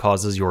yourself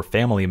causes your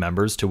family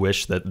members to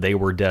wish that they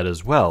were dead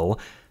as well,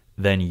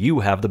 then you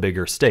have the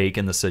bigger stake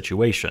in the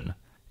situation,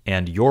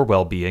 and your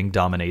well-being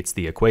dominates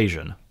the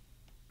equation.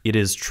 It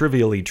is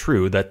trivially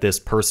true that this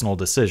personal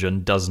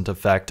decision doesn't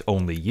affect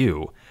only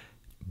you,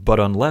 but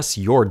unless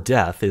your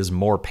death is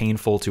more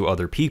painful to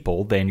other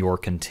people than your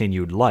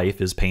continued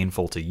life is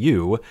painful to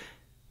you,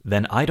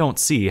 then I don't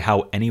see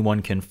how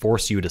anyone can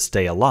force you to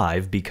stay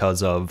alive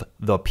because of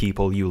the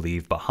people you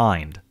leave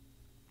behind.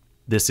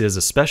 This is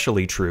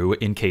especially true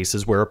in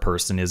cases where a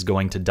person is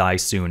going to die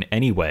soon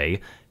anyway,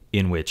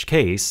 in which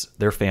case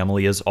their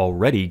family is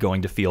already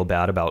going to feel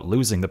bad about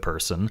losing the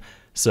person,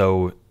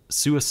 so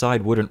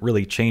suicide wouldn't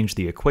really change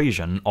the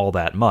equation all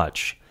that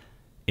much.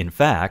 In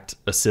fact,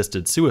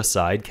 assisted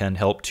suicide can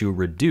help to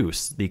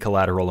reduce the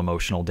collateral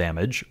emotional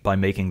damage by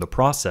making the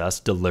process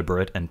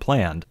deliberate and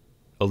planned,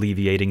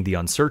 alleviating the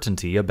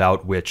uncertainty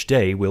about which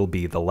day will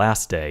be the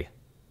last day.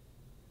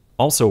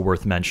 Also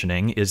worth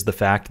mentioning is the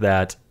fact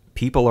that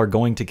people are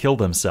going to kill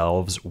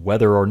themselves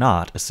whether or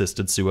not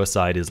assisted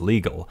suicide is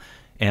legal,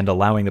 and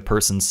allowing the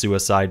person's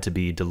suicide to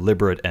be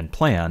deliberate and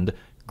planned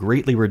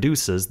greatly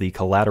reduces the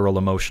collateral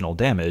emotional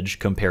damage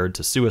compared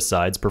to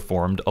suicides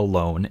performed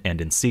alone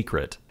and in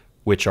secret,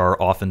 which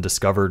are often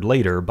discovered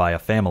later by a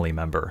family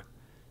member.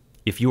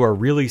 If you are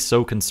really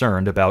so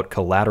concerned about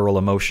collateral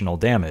emotional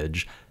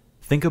damage,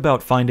 think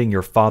about finding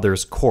your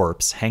father's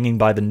corpse hanging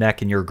by the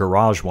neck in your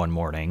garage one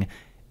morning,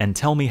 and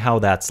tell me how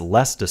that's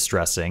less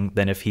distressing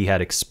than if he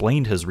had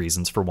explained his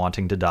reasons for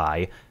wanting to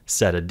die,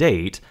 set a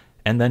date,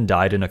 and then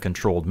died in a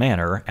controlled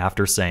manner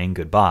after saying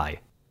goodbye.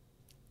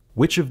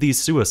 Which of these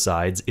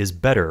suicides is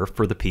better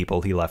for the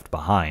people he left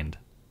behind?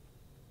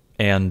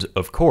 And,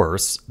 of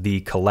course,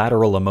 the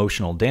collateral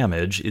emotional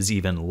damage is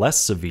even less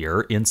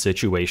severe in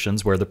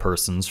situations where the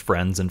person's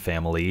friends and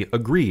family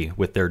agree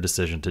with their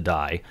decision to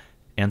die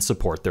and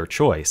support their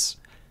choice.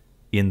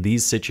 In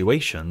these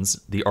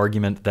situations, the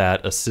argument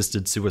that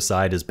assisted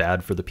suicide is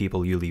bad for the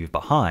people you leave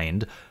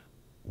behind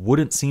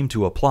wouldn't seem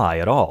to apply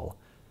at all.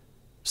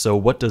 So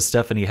what does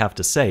Stephanie have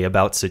to say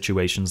about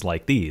situations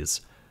like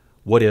these?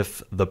 What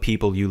if the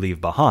people you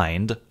leave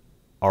behind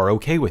are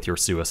okay with your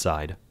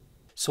suicide?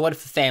 So what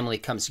if a family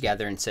comes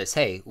together and says,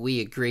 hey,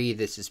 we agree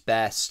this is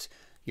best,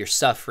 you're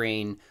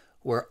suffering,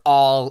 we're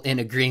all in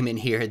agreement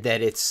here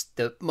that it's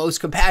the most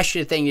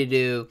compassionate thing to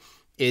do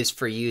is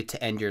for you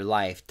to end your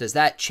life. Does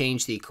that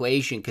change the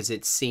equation? Because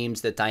it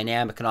seems the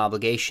dynamic and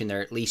obligation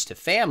there, at least to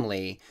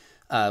family,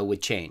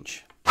 would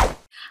change?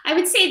 I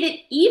would say that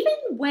even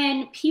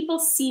when people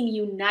seem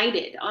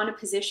united on a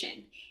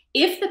position,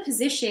 if the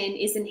position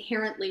is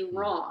inherently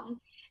wrong,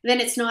 then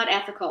it's not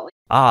ethical.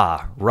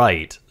 Ah,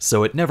 right.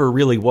 So it never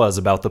really was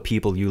about the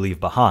people you leave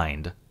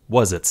behind,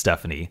 was it,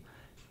 Stephanie?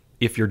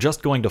 If you're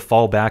just going to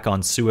fall back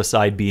on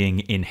suicide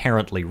being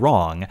inherently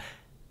wrong,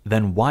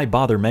 then why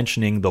bother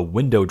mentioning the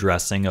window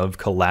dressing of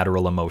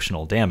collateral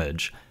emotional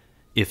damage?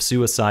 If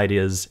suicide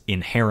is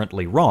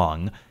inherently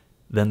wrong,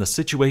 then the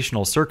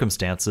situational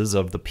circumstances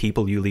of the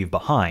people you leave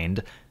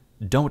behind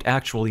don't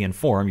actually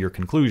inform your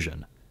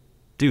conclusion,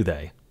 do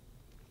they?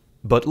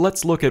 But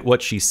let's look at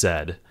what she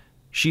said.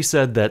 She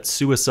said that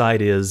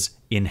suicide is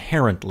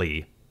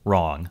inherently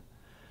wrong.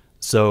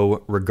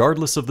 So,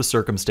 regardless of the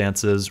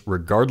circumstances,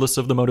 regardless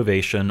of the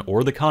motivation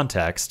or the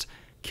context,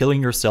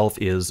 killing yourself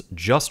is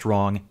just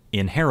wrong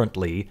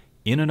inherently,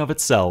 in and of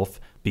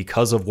itself,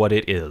 because of what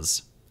it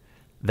is.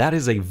 That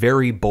is a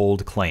very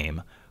bold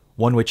claim,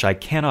 one which I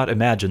cannot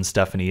imagine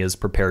Stephanie is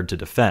prepared to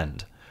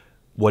defend.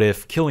 What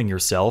if killing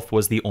yourself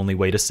was the only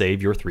way to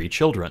save your 3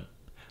 children?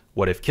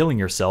 What if killing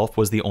yourself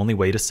was the only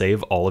way to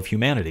save all of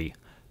humanity?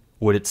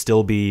 Would it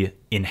still be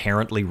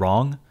inherently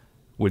wrong?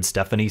 Would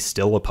Stephanie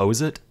still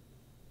oppose it?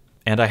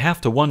 And I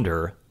have to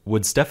wonder,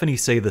 would Stephanie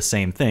say the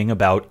same thing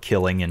about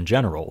killing in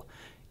general?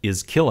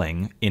 Is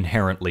killing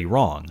inherently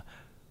wrong?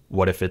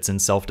 What if it's in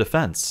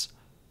self-defense?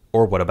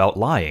 Or what about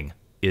lying?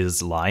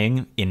 Is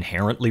lying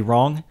inherently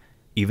wrong,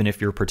 even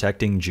if you're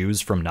protecting Jews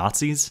from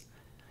Nazis?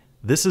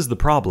 This is the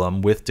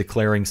problem with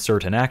declaring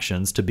certain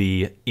actions to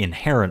be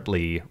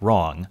inherently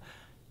wrong.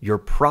 You're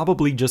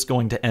probably just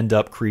going to end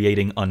up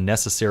creating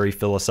unnecessary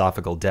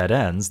philosophical dead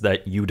ends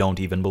that you don't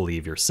even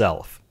believe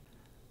yourself.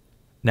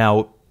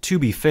 Now, to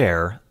be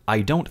fair,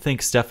 I don't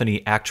think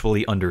Stephanie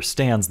actually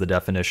understands the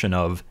definition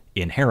of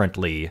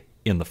inherently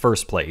in the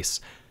first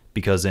place,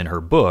 because in her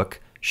book,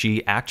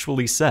 she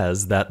actually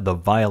says that the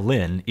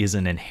violin is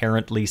an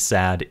inherently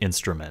sad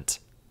instrument.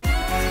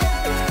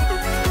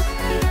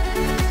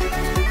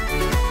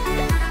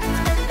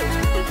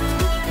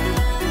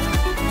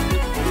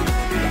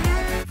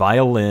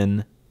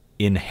 Violin,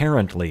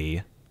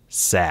 inherently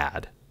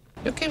sad.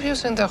 You keep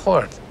using the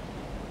word.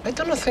 I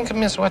don't think it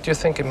means what you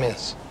think it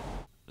means.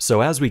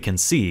 So as we can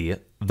see,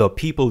 the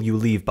people you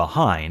leave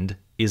behind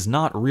is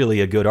not really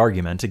a good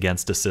argument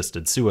against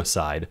assisted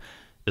suicide,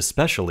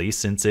 especially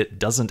since it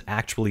doesn't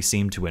actually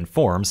seem to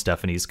inform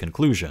Stephanie's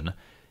conclusion.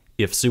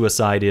 If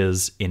suicide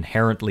is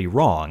inherently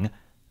wrong,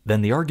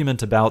 then the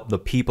argument about the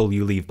people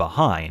you leave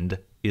behind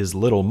is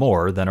little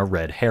more than a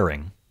red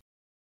herring.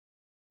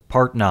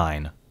 Part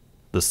 9.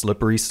 The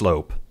slippery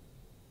slope.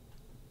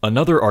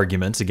 Another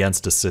argument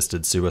against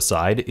assisted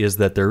suicide is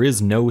that there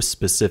is no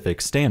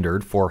specific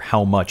standard for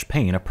how much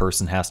pain a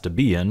person has to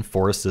be in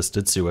for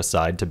assisted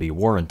suicide to be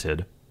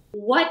warranted.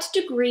 What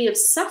degree of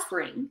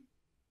suffering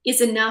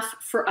is enough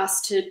for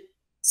us to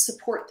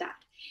support that?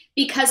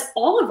 Because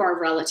all of our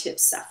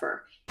relatives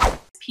suffer.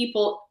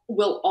 People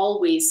will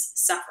always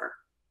suffer.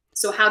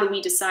 So how do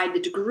we decide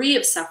the degree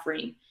of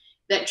suffering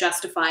that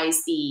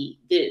justifies the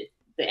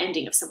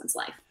ending of someone's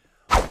life?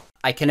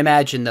 I can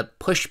imagine the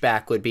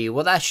pushback would be,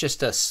 well, that's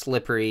just a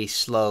slippery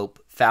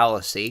slope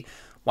fallacy.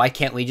 Why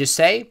can't we just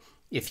say,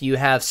 if you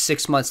have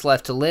 6 months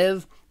left to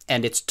live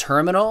and it's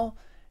terminal,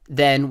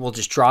 then we'll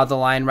just draw the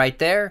line right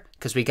there,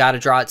 because we got to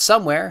draw it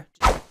somewhere.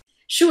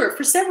 Sure,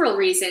 for several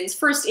reasons.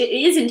 First, it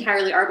is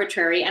entirely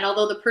arbitrary, and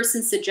although the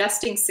person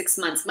suggesting 6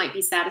 months might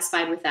be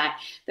satisfied with that,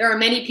 there are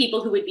many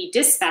people who would be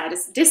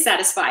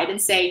dissatisfied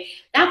and say,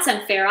 that's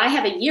unfair, I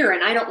have a year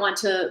and I don't want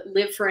to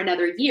live for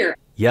another year.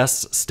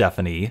 Yes,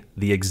 Stephanie,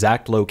 the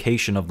exact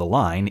location of the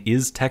line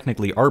is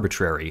technically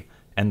arbitrary,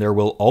 and there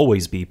will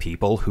always be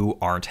people who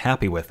aren't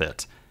happy with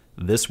it.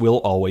 This will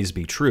always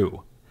be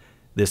true.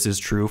 This is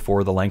true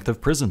for the length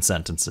of prison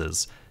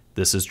sentences.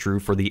 This is true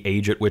for the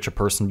age at which a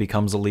person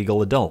becomes a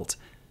legal adult.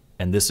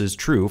 And this is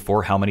true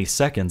for how many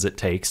seconds it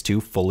takes to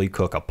fully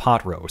cook a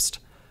pot roast.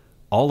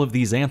 All of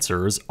these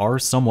answers are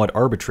somewhat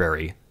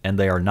arbitrary, and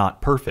they are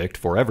not perfect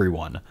for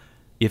everyone.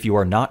 If you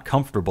are not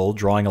comfortable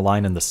drawing a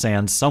line in the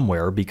sand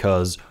somewhere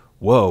because,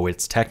 whoa,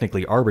 it's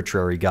technically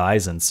arbitrary,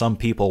 guys, and some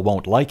people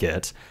won't like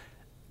it,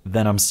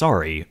 then I'm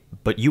sorry,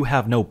 but you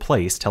have no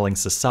place telling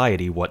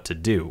society what to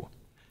do.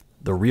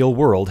 The real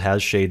world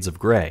has shades of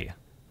gray.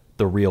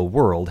 The real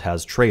world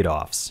has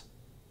trade-offs.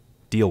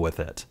 Deal with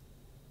it.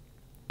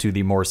 To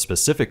the more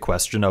specific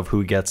question of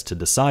who gets to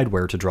decide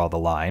where to draw the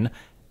line,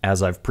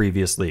 as I've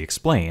previously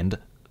explained,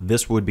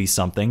 this would be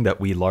something that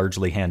we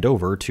largely hand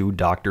over to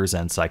doctors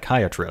and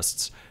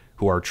psychiatrists,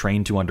 who are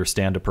trained to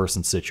understand a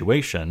person's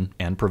situation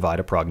and provide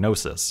a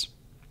prognosis.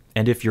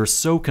 And if you're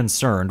so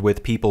concerned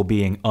with people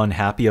being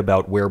unhappy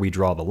about where we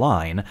draw the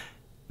line,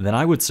 then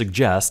I would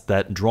suggest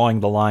that drawing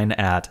the line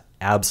at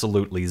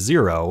absolutely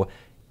zero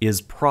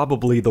is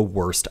probably the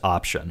worst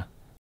option.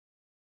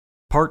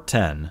 Part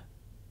 10.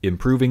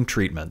 Improving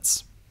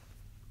treatments.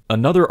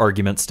 Another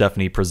argument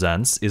Stephanie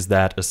presents is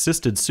that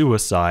assisted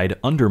suicide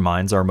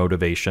undermines our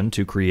motivation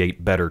to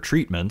create better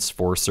treatments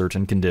for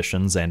certain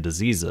conditions and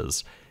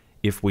diseases.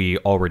 If we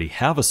already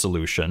have a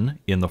solution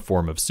in the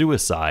form of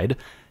suicide,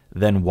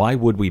 then why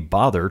would we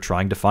bother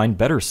trying to find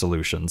better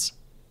solutions?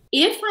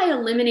 If I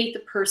eliminate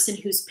the person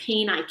whose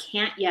pain I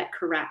can't yet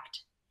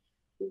correct,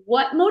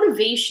 what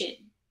motivation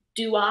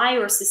do I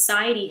or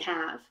society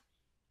have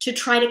to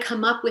try to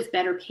come up with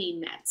better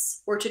pain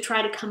meds or to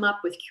try to come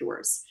up with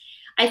cures?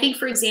 I think,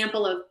 for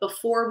example, of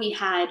before we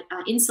had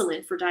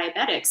insulin for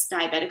diabetics,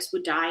 diabetics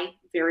would die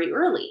very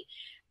early.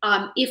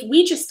 If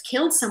we just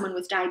killed someone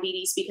with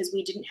diabetes because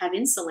we didn't have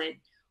insulin,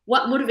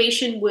 what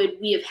motivation would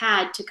we have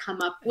had to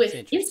come up with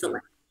insulin?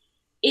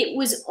 It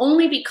was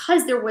only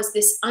because there was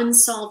this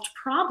unsolved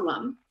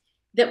problem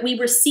that we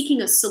were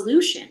seeking a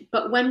solution.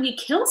 But when we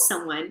kill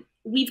someone,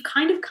 we've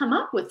kind of come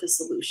up with a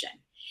solution.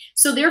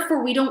 So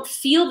therefore, we don't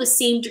feel the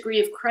same degree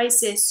of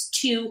crisis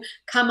to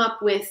come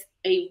up with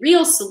a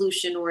real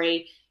solution or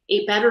a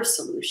better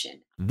solution.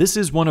 This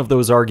is one of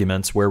those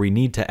arguments where we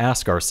need to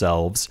ask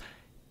ourselves,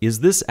 is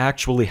this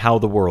actually how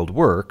the world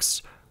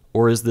works,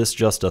 or is this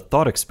just a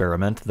thought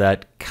experiment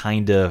that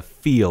kinda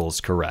feels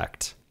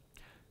correct?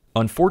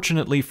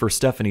 Unfortunately for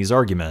Stephanie's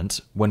argument,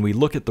 when we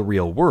look at the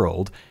real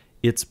world,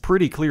 it's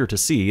pretty clear to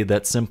see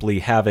that simply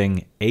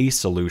having a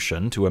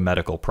solution to a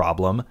medical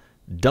problem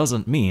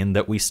doesn't mean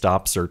that we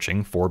stop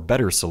searching for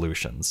better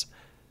solutions.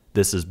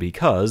 This is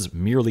because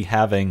merely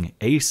having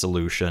a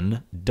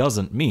solution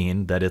doesn't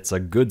mean that it's a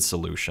good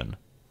solution.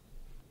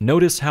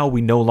 Notice how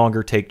we no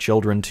longer take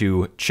children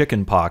to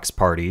chickenpox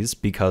parties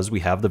because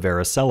we have the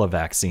varicella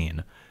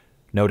vaccine.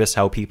 Notice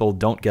how people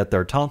don't get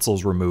their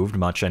tonsils removed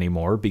much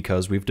anymore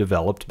because we've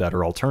developed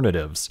better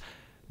alternatives.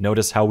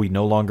 Notice how we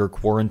no longer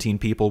quarantine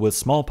people with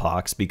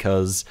smallpox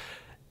because,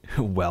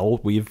 well,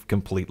 we've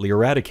completely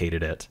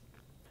eradicated it.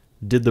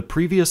 Did the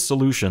previous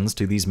solutions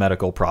to these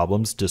medical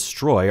problems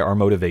destroy our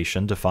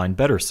motivation to find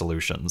better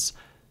solutions?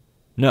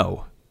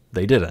 No,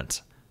 they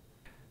didn't.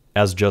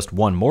 As just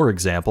one more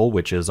example,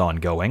 which is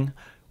ongoing,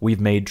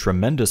 we've made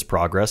tremendous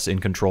progress in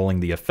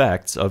controlling the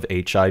effects of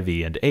HIV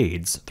and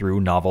AIDS through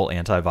novel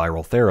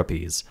antiviral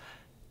therapies.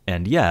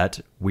 And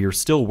yet, we're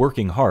still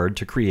working hard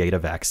to create a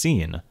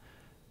vaccine.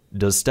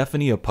 Does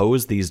Stephanie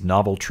oppose these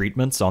novel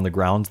treatments on the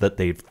grounds that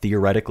they've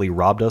theoretically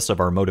robbed us of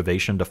our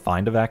motivation to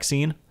find a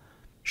vaccine?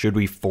 Should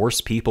we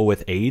force people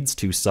with AIDS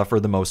to suffer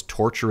the most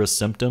torturous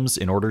symptoms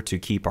in order to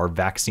keep our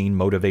vaccine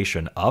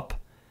motivation up?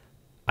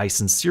 I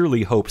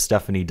sincerely hope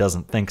Stephanie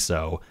doesn't think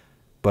so,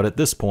 but at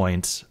this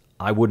point,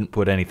 I wouldn't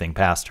put anything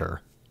past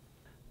her.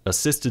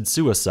 Assisted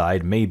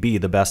suicide may be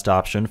the best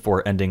option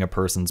for ending a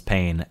person's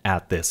pain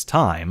at this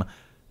time,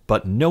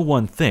 but no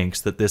one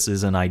thinks that this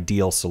is an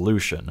ideal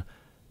solution.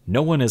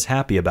 No one is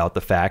happy about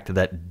the fact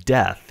that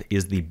death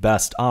is the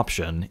best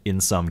option in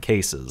some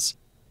cases.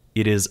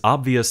 It is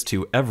obvious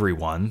to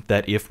everyone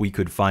that if we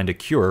could find a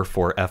cure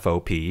for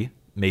FOP,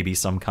 maybe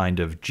some kind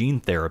of gene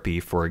therapy,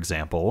 for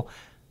example,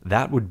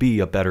 that would be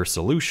a better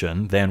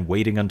solution than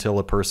waiting until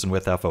a person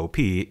with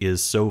FOP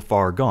is so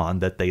far gone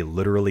that they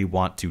literally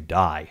want to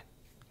die.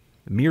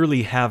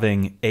 Merely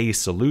having a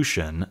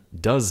solution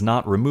does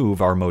not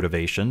remove our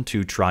motivation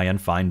to try and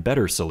find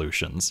better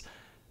solutions.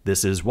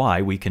 This is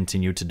why we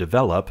continue to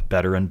develop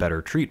better and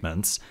better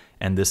treatments,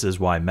 and this is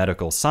why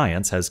medical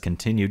science has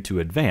continued to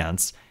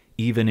advance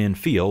even in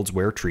fields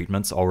where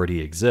treatments already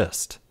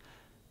exist.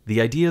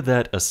 The idea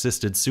that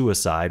assisted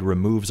suicide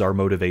removes our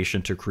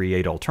motivation to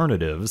create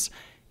alternatives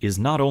is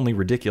not only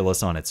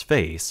ridiculous on its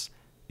face,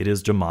 it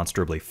is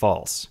demonstrably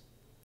false.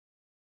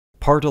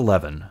 Part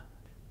 11.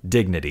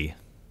 Dignity.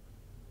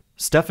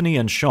 Stephanie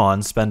and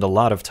Sean spend a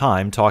lot of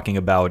time talking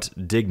about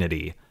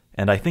dignity,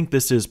 and I think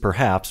this is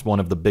perhaps one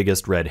of the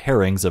biggest red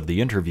herrings of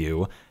the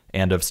interview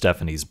and of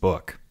Stephanie's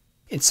book.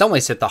 In some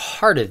ways, at the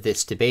heart of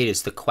this debate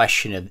is the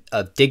question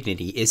of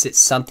dignity. Is it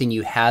something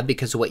you have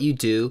because of what you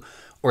do,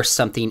 or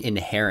something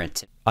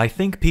inherent? I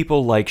think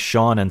people like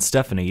Sean and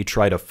Stephanie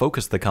try to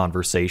focus the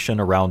conversation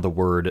around the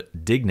word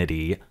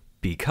dignity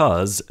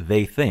because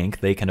they think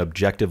they can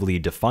objectively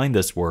define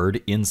this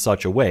word in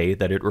such a way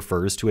that it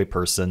refers to a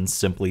person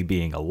simply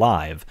being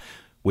alive,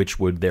 which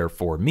would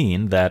therefore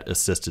mean that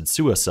assisted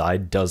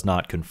suicide does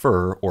not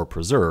confer or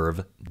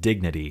preserve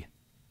dignity.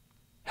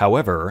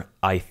 However,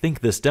 I think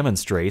this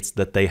demonstrates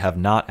that they have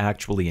not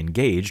actually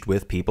engaged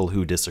with people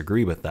who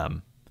disagree with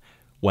them.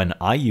 When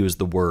I use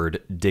the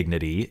word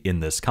dignity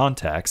in this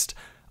context,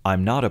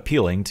 I'm not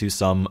appealing to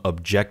some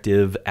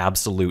objective,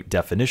 absolute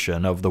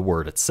definition of the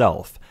word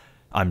itself.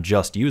 I'm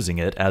just using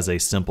it as a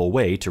simple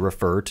way to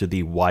refer to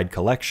the wide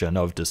collection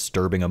of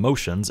disturbing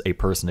emotions a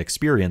person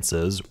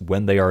experiences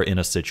when they are in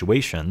a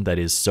situation that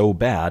is so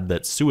bad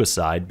that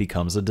suicide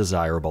becomes a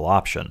desirable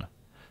option.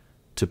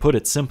 To put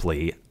it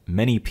simply,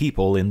 many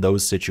people in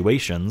those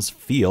situations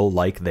feel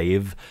like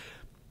they've,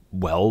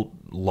 well,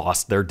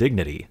 lost their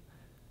dignity.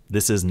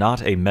 This is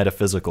not a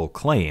metaphysical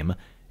claim,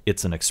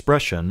 it's an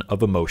expression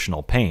of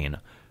emotional pain,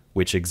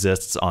 which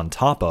exists on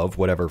top of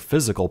whatever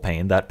physical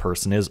pain that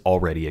person is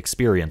already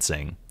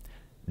experiencing.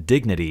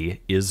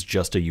 Dignity is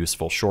just a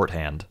useful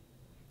shorthand.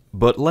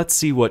 But let's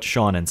see what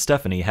Sean and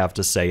Stephanie have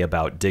to say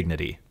about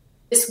dignity.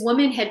 This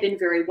woman had been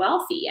very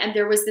wealthy, and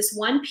there was this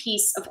one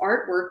piece of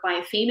artwork by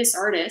a famous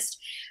artist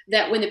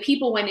that when the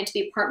people went into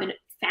the apartment,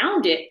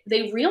 found it,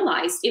 they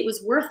realized it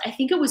was worth, I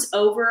think it was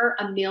over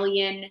 €1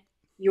 million.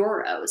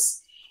 Wow.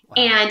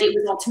 And it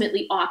was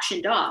ultimately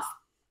auctioned off.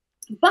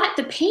 But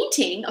the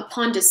painting,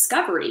 upon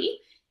discovery,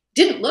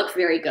 didn't look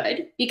very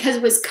good because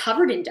it was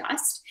covered in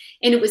dust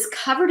and it was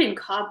covered in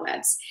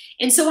cobwebs.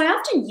 And so I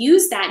often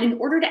use that in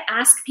order to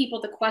ask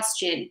people the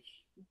question,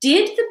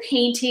 did the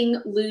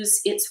painting lose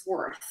its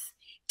worth?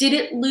 Did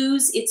it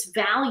lose its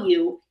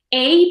value?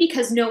 A,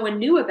 because no one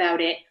knew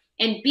about it,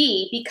 and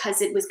B,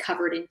 because it was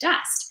covered in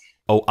dust.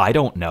 Oh, I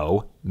don't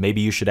know.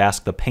 Maybe you should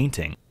ask the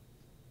painting.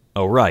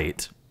 Oh,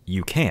 right.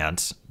 You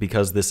can't,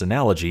 because this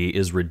analogy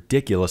is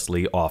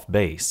ridiculously off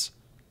base.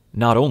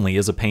 Not only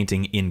is a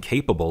painting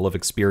incapable of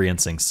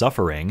experiencing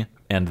suffering,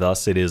 and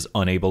thus it is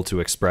unable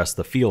to express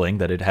the feeling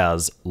that it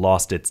has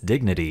lost its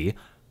dignity,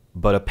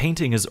 but a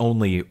painting is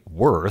only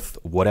worth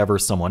whatever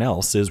someone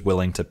else is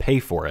willing to pay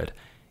for it.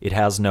 It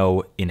has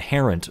no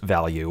inherent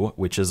value,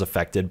 which is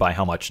affected by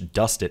how much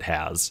dust it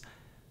has.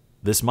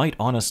 This might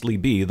honestly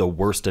be the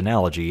worst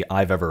analogy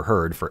I've ever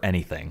heard for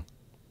anything.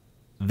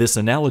 This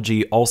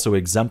analogy also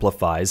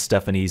exemplifies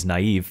Stephanie's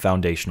naive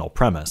foundational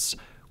premise,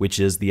 which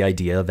is the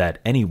idea that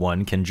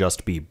anyone can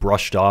just be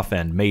brushed off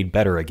and made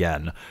better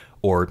again,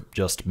 or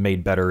just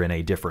made better in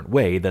a different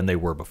way than they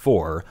were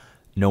before,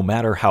 no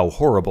matter how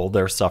horrible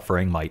their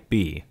suffering might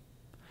be.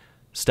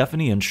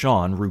 Stephanie and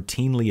Sean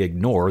routinely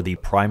ignore the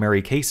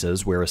primary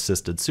cases where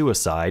assisted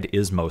suicide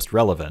is most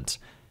relevant: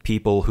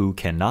 people who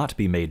cannot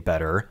be made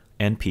better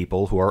and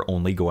people who are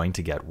only going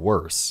to get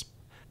worse.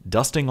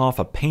 Dusting off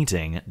a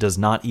painting does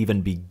not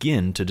even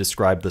begin to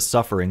describe the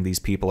suffering these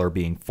people are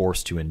being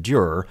forced to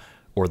endure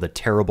or the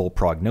terrible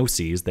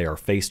prognoses they are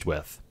faced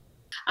with.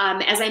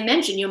 As I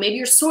mentioned, maybe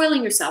you're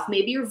soiling yourself,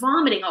 maybe you're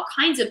vomiting, all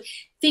kinds of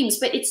things,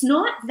 but it's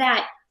not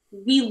that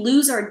we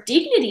lose our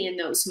dignity in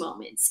those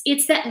moments.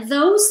 It's that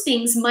those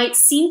things might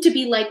seem to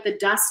be like the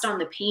dust on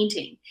the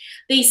painting.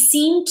 They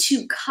seem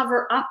to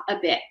cover up a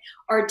bit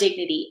our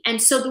dignity.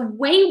 And so the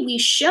way we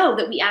show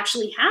that we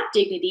actually have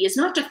dignity is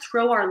not to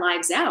throw our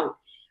lives out,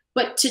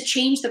 but to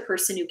change the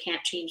person who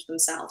can't change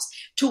themselves,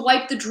 to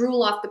wipe the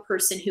drool off the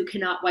person who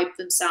cannot wipe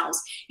themselves,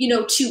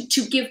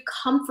 to give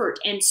comfort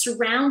and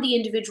surround the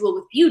individual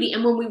with beauty.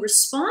 And when we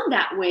respond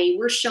that way,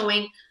 we're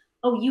showing,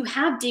 oh, you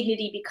have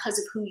dignity because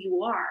of who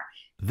you are.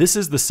 This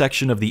is the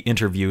section of the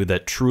interview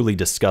that truly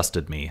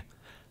disgusted me.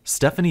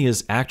 Stephanie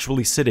is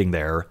actually sitting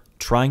there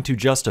trying to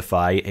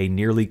justify a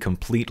nearly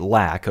complete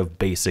lack of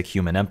basic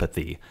human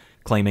empathy,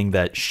 claiming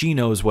that she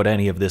knows what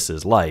any of this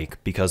is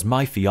like because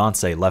my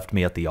fiancé left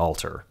me at the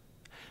altar.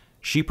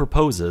 She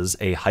proposes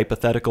a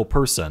hypothetical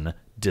person,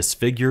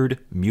 disfigured,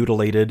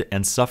 mutilated,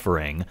 and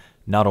suffering,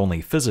 not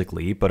only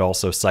physically but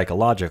also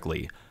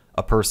psychologically,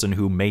 a person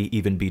who may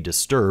even be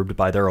disturbed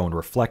by their own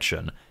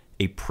reflection,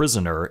 a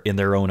prisoner in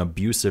their own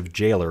abusive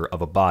jailer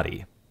of a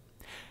body.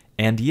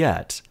 And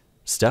yet,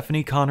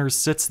 Stephanie Connors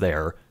sits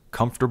there,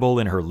 comfortable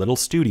in her little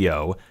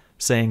studio,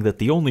 saying that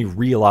the only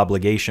real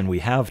obligation we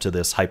have to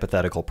this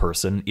hypothetical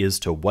person is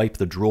to wipe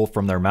the drool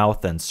from their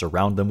mouth and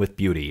surround them with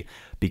beauty,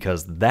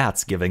 because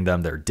that's giving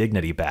them their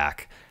dignity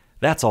back.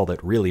 That's all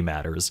that really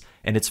matters,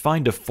 and it's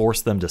fine to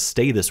force them to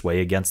stay this way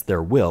against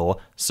their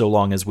will, so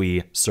long as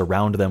we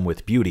surround them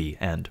with beauty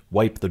and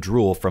wipe the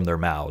drool from their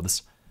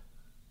mouths.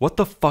 What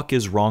the fuck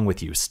is wrong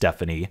with you,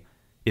 Stephanie?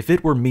 If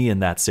it were me in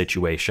that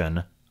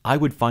situation, I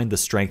would find the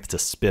strength to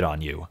spit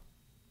on you.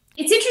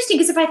 It's interesting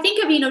because if I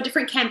think of,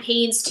 different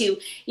campaigns to,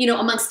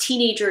 amongst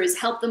teenagers,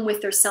 help them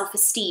with their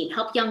self-esteem,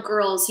 help young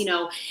girls,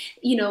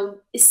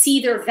 see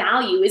their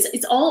value,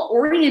 it's all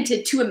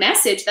oriented to a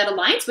message that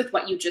aligns with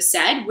what you just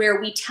said, where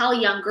we tell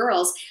young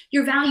girls,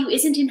 your value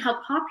isn't in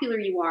how popular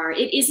you are.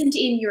 It isn't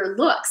in your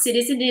looks. It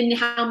isn't in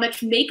how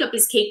much makeup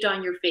is caked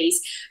on your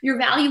face. Your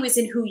value is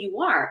in who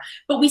you are.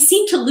 But we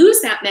seem to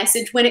lose that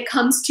message when it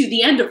comes to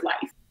the end of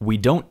life. We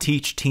don't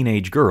teach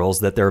teenage girls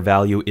that their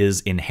value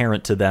is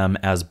inherent to them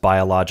as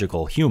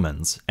biological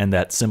humans, and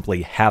that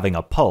simply having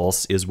a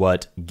pulse is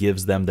what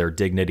gives them their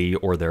dignity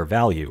or their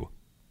value.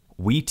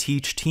 We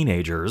teach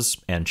teenagers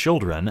and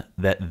children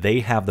that they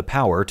have the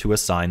power to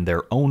assign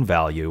their own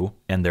value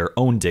and their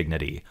own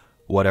dignity,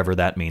 whatever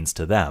that means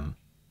to them.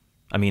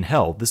 I mean,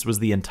 hell, this was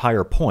the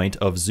entire point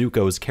of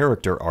Zuko's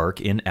character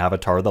arc in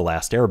Avatar: The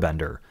Last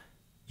Airbender.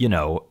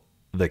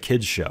 The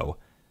kids show.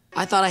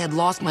 I thought I had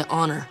lost my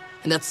honor,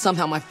 and that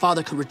somehow my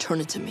father could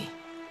return it to me.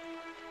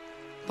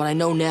 But I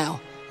know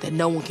now that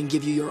no one can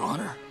give you your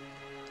honor.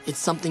 It's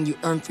something you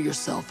earn for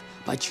yourself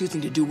by choosing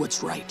to do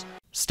what's right.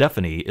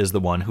 Stephanie is the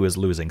one who is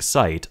losing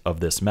sight of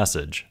this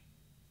message.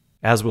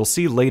 As we'll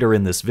see later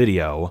in this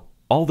video,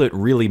 all that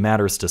really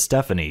matters to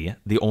Stephanie,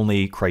 the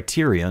only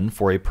criterion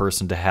for a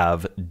person to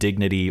have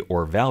dignity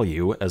or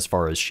value as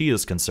far as she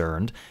is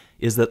concerned,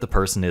 is that the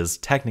person is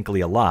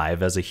technically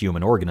alive as a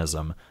human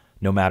organism,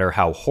 no matter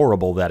how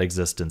horrible that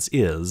existence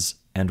is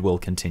and will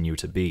continue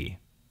to be.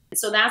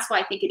 So that's why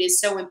I think it is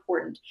so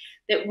important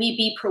that we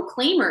be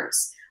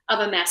proclaimers of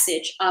a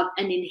message of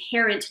an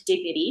inherent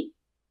dignity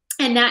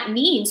And that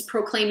means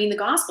proclaiming the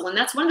gospel. And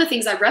that's one of the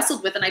things I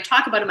wrestled with, and I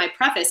talk about in my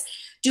preface.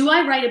 Do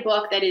I write a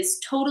book that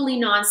is totally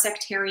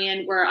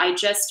non-sectarian, where I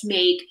just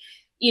make,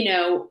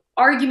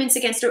 arguments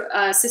against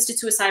assisted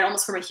suicide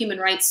almost from a human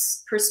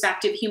rights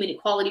perspective, human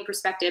equality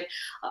perspective,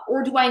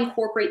 or do I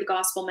incorporate the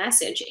gospel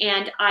message?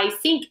 And I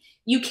think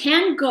you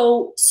can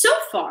go so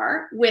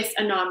far with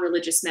a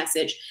non-religious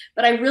message,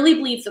 but I really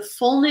believe the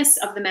fullness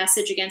of the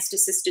message against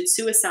assisted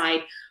suicide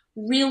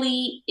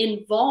really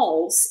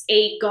involves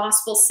a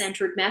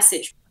gospel-centered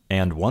message.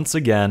 And once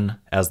again,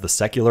 as the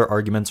secular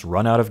arguments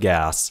run out of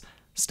gas,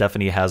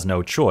 Stephanie has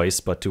no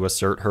choice but to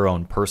assert her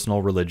own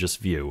personal religious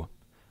view.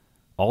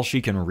 All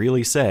she can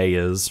really say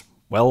is,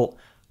 well,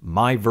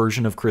 my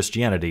version of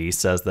Christianity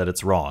says that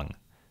it's wrong.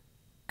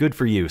 Good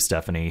for you,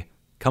 Stephanie.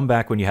 Come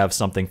back when you have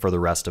something for the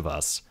rest of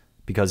us,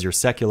 because your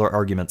secular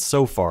arguments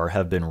so far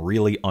have been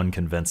really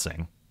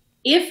unconvincing.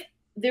 If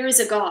there is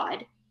a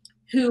God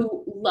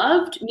who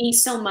loved me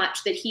so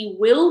much that he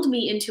willed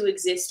me into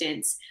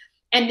existence,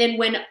 and then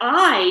when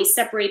I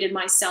separated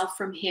myself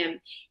from him,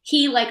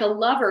 he, like a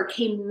lover,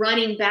 came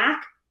running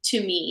back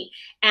to me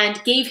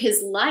and gave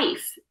his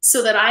life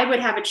so that I would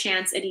have a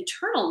chance at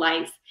eternal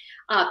life,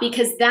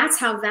 because that's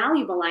how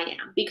valuable I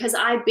am, because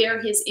I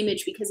bear his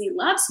image, because he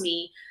loves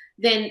me,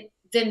 then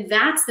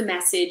that's the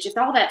message, if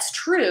all that's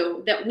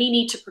true, that we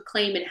need to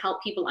proclaim and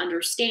help people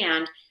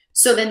understand,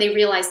 so then they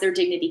realize their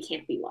dignity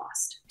can't be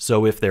lost.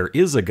 So if there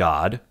is a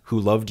God who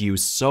loved you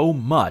so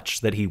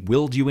much that he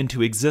willed you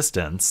into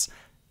existence,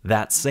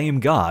 that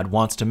same God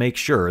wants to make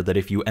sure that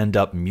if you end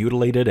up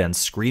mutilated and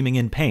screaming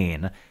in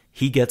pain,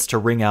 he gets to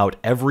wring out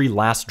every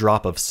last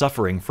drop of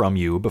suffering from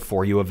you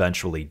before you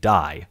eventually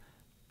die.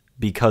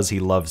 Because he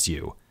loves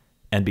you,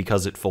 and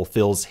because it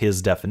fulfills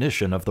his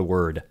definition of the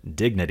word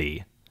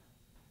dignity.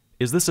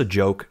 Is this a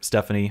joke,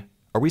 Stephanie?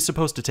 Are we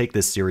supposed to take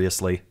this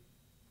seriously?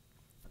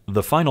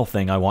 The final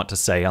thing I want to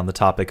say on the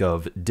topic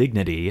of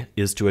dignity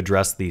is to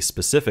address the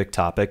specific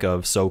topic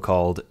of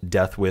so-called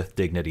death with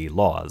dignity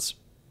laws.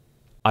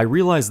 I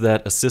realize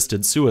that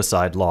assisted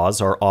suicide laws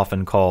are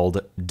often called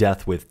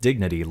death with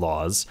dignity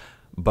laws,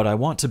 but I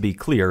want to be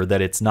clear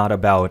that it's not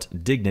about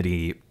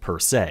dignity per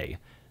se.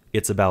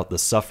 It's about the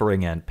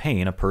suffering and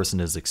pain a person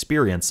is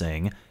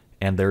experiencing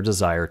and their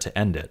desire to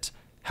end it,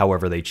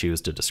 however they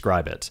choose to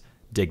describe it.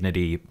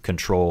 Dignity,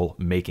 control,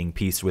 making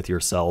peace with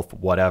yourself,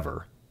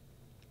 whatever.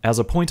 As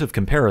a point of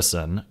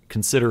comparison,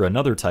 consider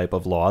another type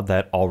of law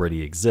that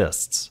already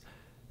exists.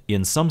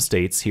 In some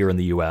states here in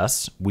the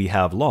US, we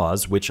have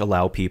laws which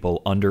allow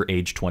people under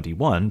age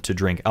 21 to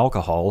drink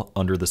alcohol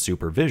under the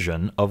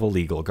supervision of a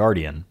legal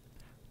guardian.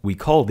 We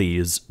call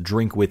these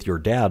drink with your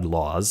dad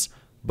laws,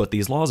 but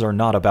these laws are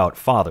not about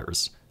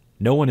fathers.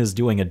 No one is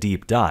doing a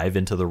deep dive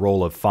into the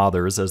role of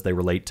fathers as they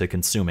relate to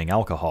consuming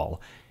alcohol.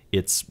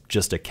 It's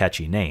just a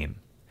catchy name.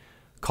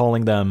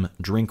 Calling them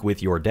drink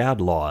with your dad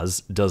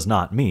laws does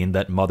not mean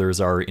that mothers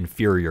are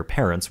inferior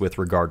parents with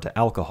regard to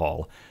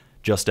alcohol,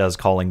 just as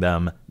calling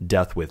them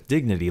death with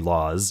dignity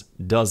laws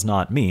does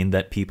not mean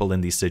that people in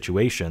these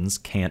situations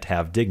can't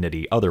have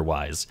dignity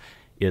otherwise.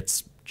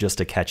 It's just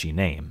a catchy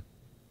name.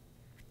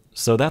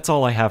 So that's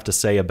all I have to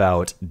say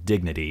about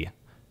dignity.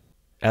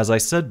 As I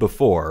said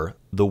before,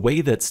 the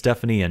way that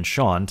Stephanie and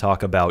Sean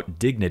talk about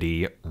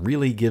dignity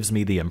really gives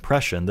me the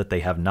impression that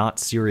they have not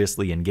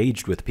seriously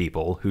engaged with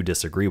people who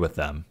disagree with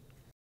them.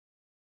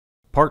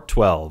 Part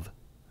 12.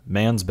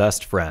 Man's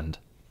Best Friend.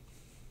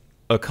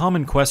 A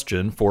common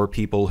question for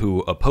people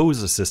who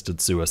oppose assisted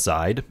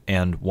suicide,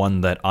 and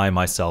one that I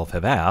myself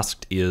have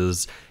asked,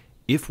 is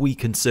if we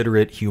consider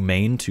it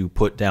humane to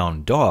put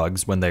down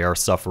dogs when they are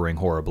suffering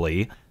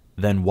horribly,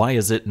 then why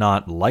is it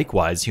not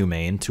likewise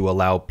humane to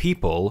allow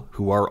people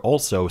who are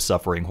also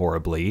suffering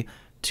horribly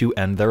to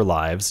end their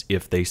lives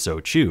if they so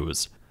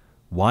choose?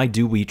 Why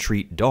do we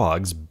treat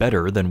dogs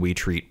better than we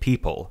treat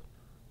people?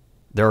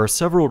 There are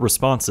several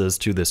responses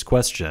to this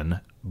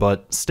question,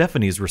 but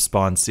Stephanie's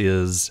response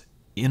is,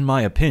 in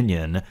my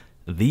opinion,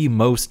 the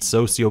most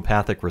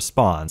sociopathic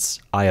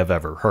response I have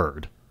ever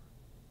heard.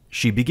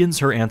 She begins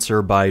her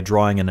answer by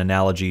drawing an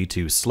analogy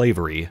to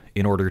slavery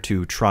in order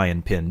to try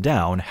and pin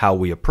down how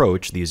we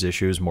approach these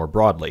issues more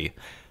broadly.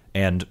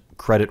 And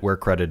credit where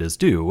credit is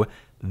due,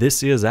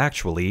 this is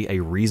actually a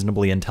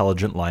reasonably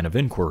intelligent line of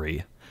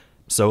inquiry.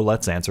 So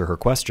let's answer her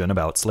question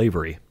about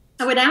slavery.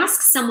 I would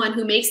ask someone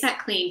who makes that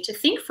claim to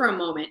think for a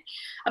moment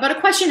about a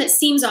question that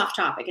seems off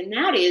topic, and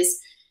that is,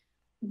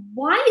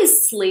 why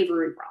is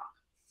slavery wrong?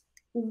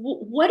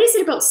 What is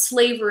it about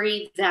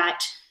slavery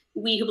that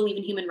we who believe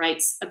in human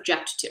rights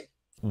object to?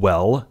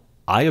 Well,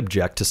 I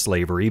object to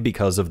slavery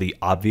because of the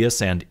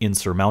obvious and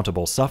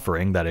insurmountable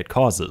suffering that it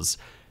causes.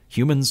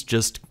 Humans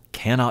just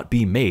cannot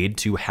be made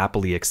to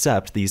happily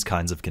accept these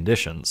kinds of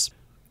conditions.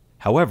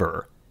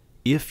 However,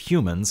 if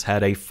humans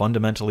had a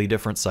fundamentally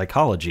different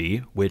psychology,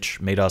 which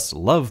made us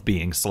love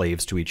being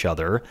slaves to each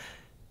other,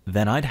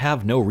 then I'd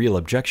have no real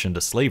objection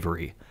to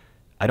slavery.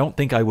 I don't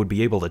think I would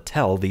be able to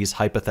tell these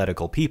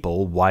hypothetical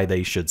people why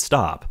they should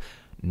stop,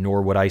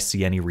 nor would I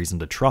see any reason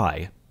to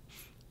try.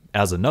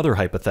 As another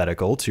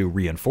hypothetical to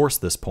reinforce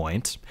this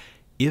point,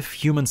 If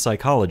human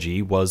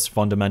psychology was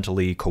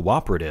fundamentally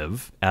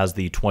cooperative, as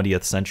the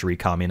 20th century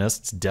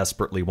communists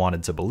desperately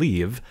wanted to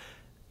believe,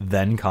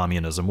 then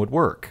communism would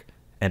work,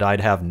 and I'd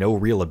have no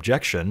real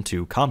objection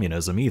to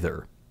communism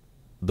either.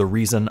 The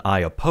reason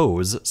I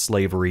oppose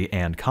slavery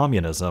and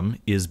communism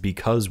is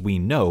because we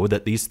know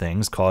that these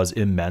things cause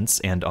immense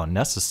and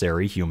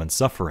unnecessary human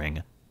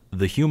suffering.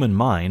 The human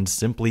mind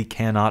simply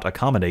cannot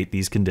accommodate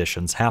these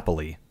conditions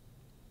happily.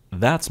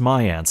 That's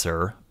my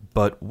answer,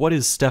 but what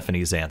is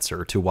Stephanie's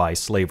answer to why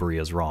slavery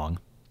is wrong?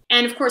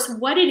 And of course,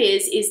 what it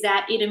is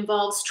that it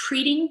involves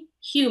treating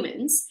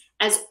humans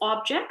as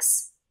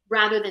objects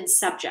rather than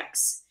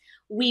subjects.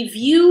 We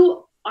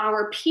view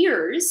our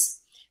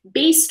peers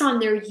based on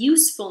their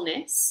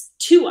usefulness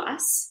to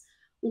us,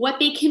 what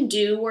they can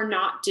do or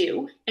not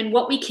do, and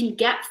what we can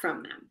get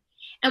from them.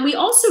 And we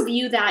also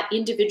view that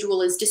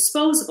individual as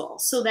disposable,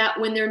 so that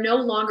when they're no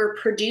longer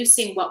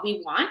producing what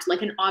we want,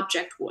 like an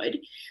object would,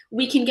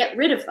 we can get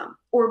rid of them,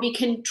 or we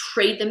can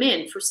trade them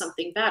in for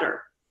something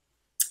better.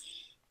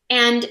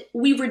 And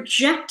we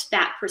reject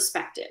that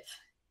perspective.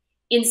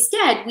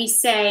 Instead, we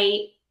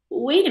say,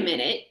 wait a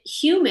minute,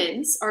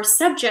 humans are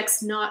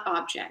subjects, not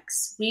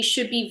objects. We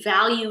should be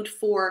valued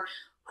for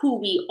who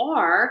we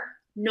are,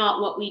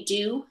 not what we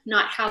do,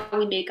 not how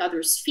we make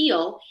others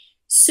feel.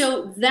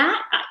 So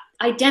that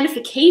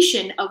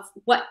identification of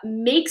what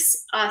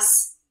makes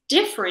us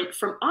different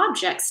from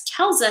objects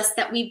tells us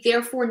that we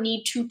therefore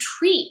need to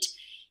treat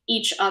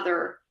each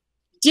other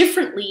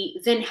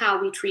differently than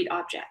how we treat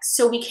objects.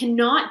 So we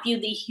cannot view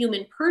the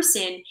human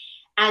person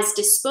as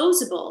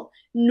disposable,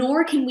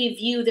 nor can we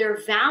view their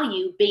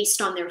value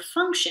based on their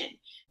function.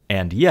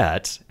 And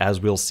yet, as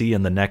we'll see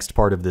in the next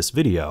part of this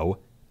video,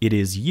 it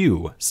is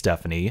you,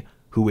 Stephanie,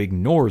 who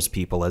ignores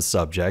people as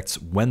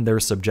subjects when their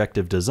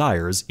subjective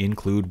desires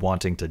include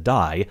wanting to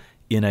die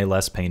in a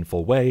less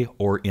painful way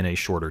or in a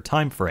shorter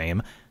time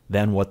frame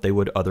than what they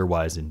would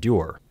otherwise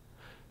endure.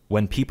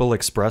 When people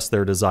express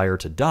their desire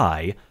to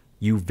die,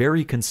 you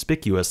very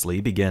conspicuously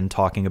begin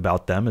talking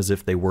about them as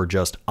if they were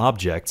just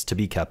objects to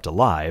be kept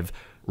alive,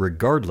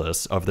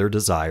 regardless of their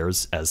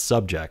desires as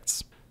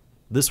subjects.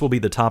 This will be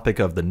the topic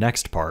of the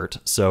next part,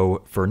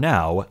 so for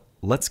now,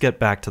 let's get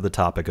back to the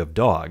topic of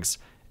dogs,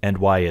 and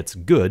why it's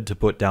good to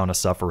put down a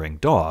suffering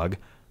dog,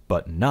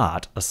 but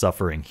not a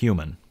suffering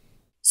human.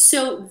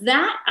 So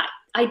that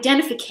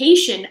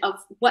identification of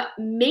what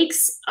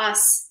makes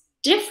us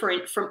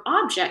different from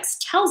objects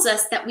tells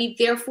us that we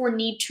therefore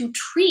need to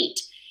treat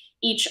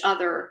each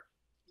other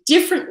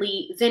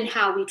differently than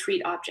how we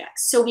treat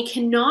objects. So we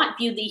cannot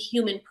view the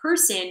human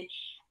person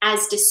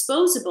as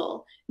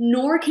disposable,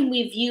 nor can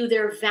we view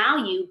their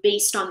value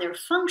based on their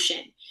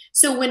function.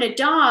 So when a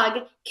dog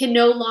can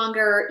no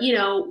longer,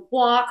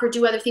 walk or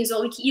do other things,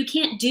 well, you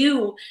can't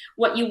do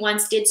what you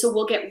once did, so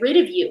we'll get rid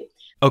of you.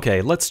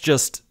 Okay, let's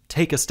just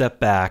take a step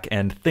back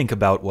and think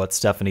about what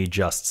Stephanie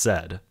just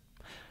said.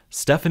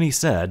 Stephanie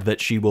said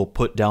that she will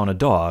put down a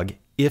dog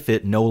if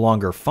it no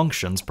longer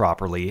functions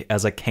properly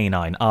as a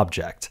canine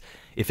object.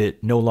 If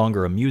it no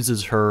longer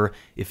amuses her,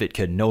 if it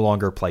can no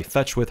longer play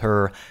fetch with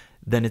her,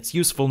 then its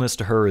usefulness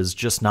to her is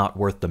just not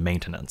worth the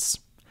maintenance.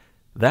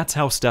 That's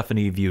how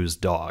Stephanie views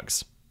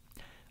dogs.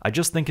 I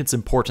just think it's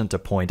important to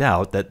point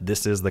out that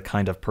this is the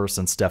kind of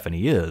person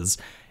Stephanie is,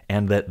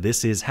 and that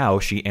this is how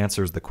she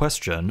answers the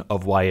question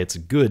of why it's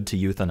good to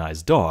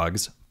euthanize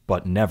dogs,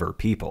 but never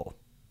people.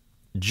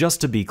 Just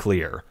to be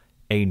clear,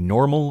 a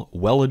normal,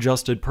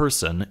 well-adjusted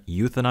person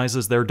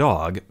euthanizes their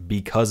dog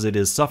because it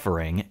is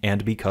suffering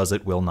and because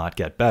it will not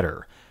get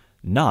better,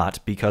 not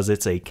because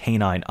it's a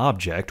canine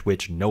object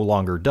which no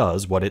longer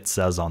does what it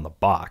says on the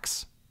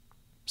box.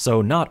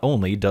 So not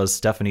only does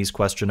Stephanie's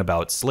question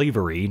about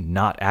slavery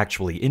not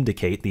actually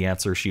indicate the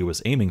answer she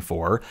was aiming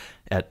for,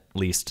 at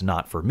least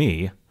not for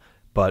me,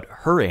 but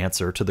her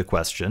answer to the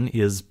question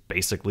is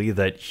basically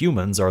that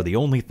humans are the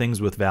only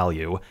things with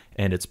value,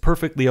 and it's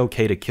perfectly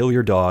okay to kill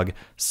your dog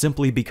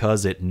simply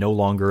because it no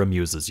longer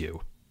amuses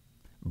you.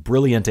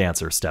 Brilliant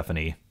answer,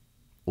 Stephanie.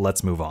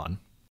 Let's move on.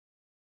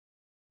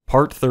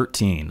 Part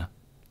 13.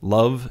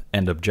 Love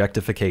and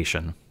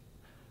Objectification.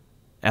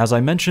 As I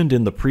mentioned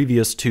in the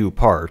previous two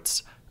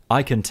parts,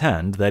 I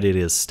contend that it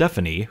is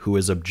Stephanie who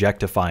is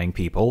objectifying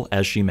people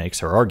as she makes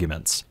her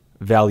arguments,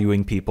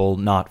 valuing people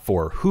not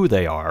for who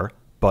they are,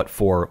 but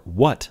for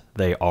what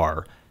they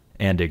are,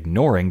 and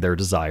ignoring their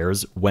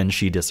desires when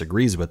she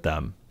disagrees with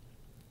them.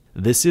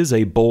 This is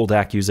a bold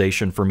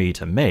accusation for me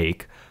to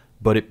make,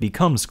 but it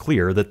becomes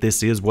clear that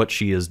this is what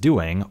she is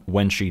doing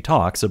when she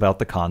talks about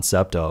the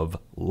concept of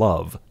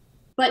love.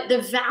 But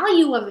the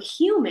value of a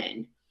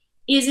human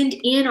isn't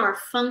in our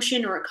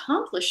function or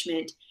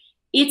accomplishment,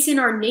 it's in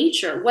our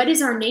nature. What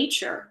is our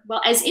nature?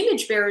 Well, as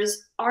image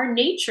bearers, our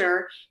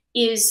nature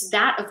is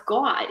that of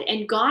God,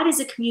 and God is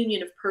a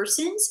communion of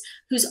persons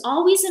who's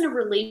always in a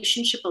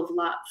relationship of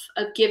love,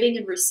 of giving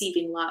and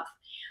receiving love.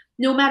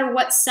 No matter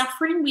what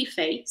suffering we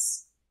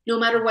face, no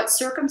matter what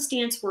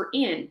circumstance we're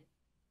in,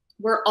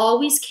 we're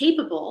always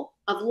capable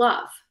of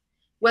love,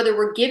 whether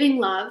we're giving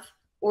love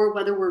or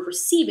whether we're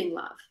receiving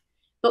love.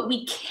 But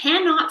we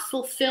cannot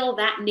fulfill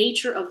that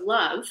nature of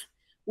love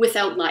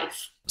without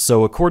life.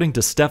 So according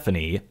to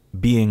Stephanie,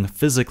 being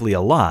physically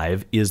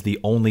alive is the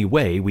only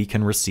way we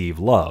can receive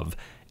love,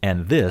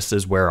 and this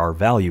is where our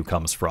value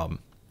comes from.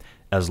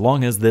 As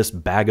long as this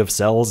bag of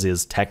cells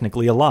is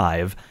technically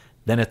alive,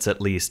 then it's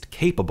at least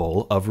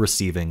capable of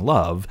receiving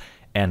love,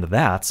 and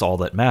that's all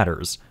that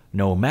matters,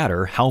 no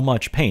matter how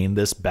much pain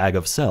this bag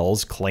of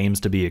cells claims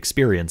to be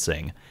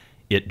experiencing.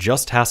 It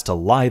just has to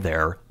lie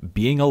there,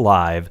 being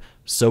alive,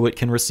 so it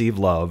can receive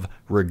love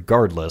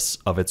regardless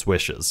of its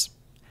wishes.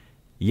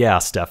 Yeah,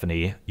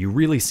 Stephanie, you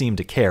really seem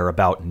to care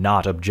about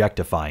not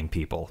objectifying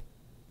people.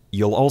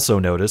 You'll also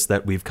notice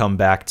that we've come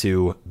back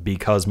to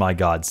because my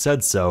God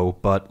said so,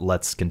 but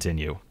let's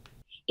continue.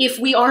 If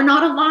we are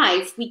not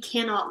alive, we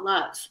cannot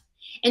love.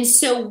 And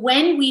so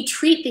when we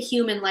treat the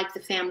human like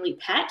the family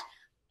pet,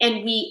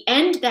 and we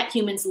end that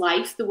human's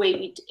life the way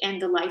we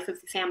end the life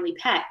of the family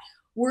pet,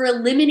 we're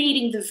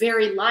eliminating the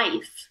very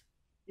life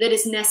that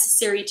is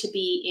necessary to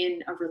be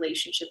in a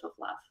relationship of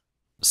love.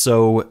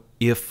 So,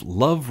 if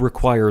love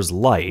requires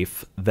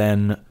life,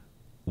 then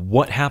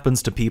what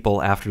happens to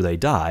people after they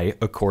die,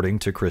 according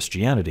to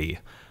Christianity?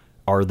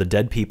 Are the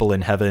dead people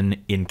in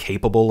heaven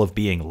incapable of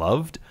being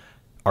loved?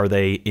 Are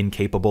they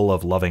incapable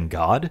of loving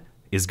God?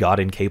 Is God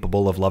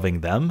incapable of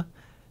loving them?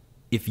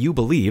 If you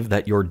believe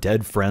that your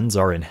dead friends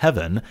are in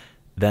heaven,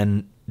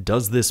 then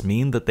does this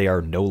mean that they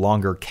are no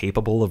longer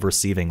capable of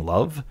receiving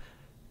love?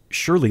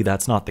 Surely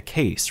that's not the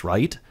case,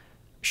 right?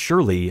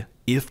 Surely,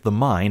 if the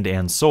mind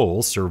and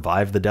soul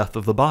survive the death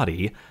of the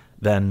body,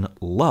 then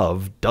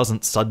love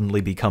doesn't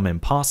suddenly become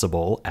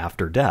impossible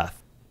after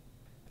death.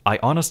 I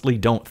honestly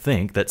don't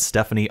think that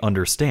Stephanie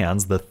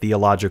understands the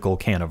theological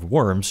can of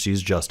worms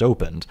she's just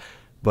opened,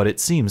 but it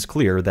seems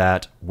clear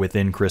that,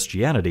 within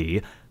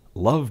Christianity,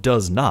 love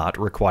does not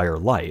require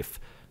life,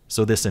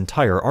 so this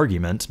entire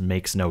argument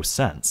makes no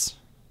sense.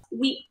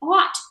 We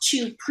ought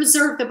to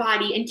preserve the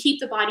body and keep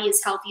the body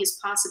as healthy as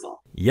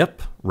possible.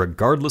 Yep,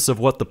 regardless of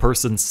what the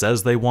person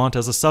says they want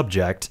as a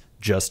subject,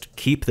 just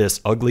keep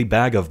this ugly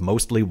bag of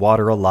mostly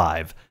water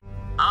alive.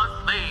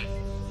 Mostly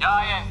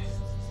giant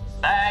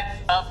bags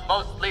of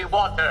mostly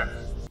water.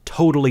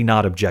 Totally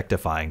not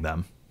objectifying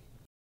them.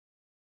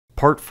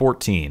 Part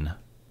 14.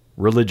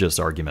 Religious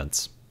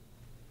Arguments.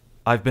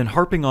 I've been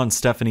harping on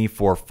Stephanie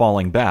for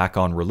falling back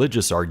on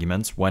religious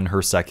arguments when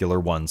her secular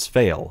ones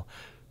fail.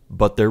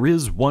 But there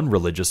is one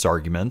religious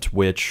argument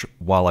which,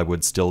 while I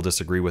would still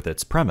disagree with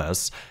its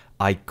premise,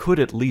 I could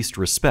at least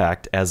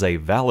respect as a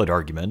valid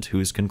argument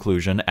whose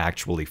conclusion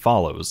actually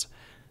follows.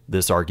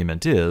 This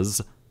argument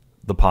is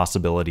the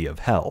possibility of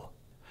hell.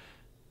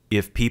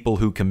 If people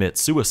who commit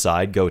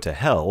suicide go to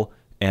hell,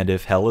 and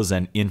if hell is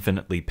an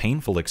infinitely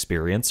painful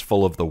experience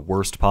full of the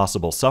worst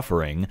possible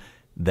suffering,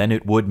 then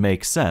it would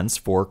make sense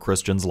for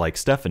Christians like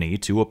Stephanie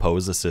to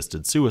oppose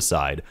assisted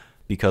suicide,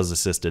 because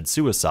assisted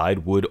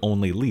suicide would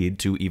only lead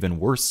to even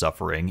worse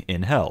suffering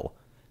in hell.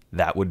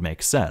 That would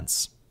make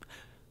sense.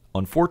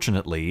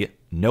 Unfortunately,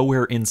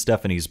 nowhere in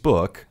Stephanie's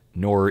book,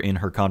 nor in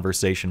her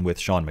conversation with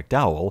Sean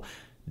McDowell,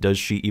 does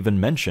she even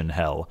mention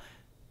hell,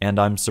 and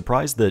I'm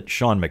surprised that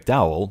Sean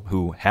McDowell,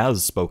 who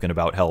has spoken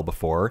about hell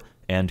before,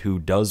 and who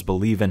does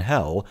believe in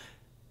hell,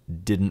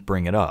 didn't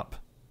bring it up.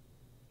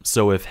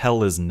 So if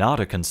hell is not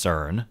a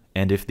concern,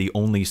 and if the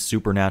only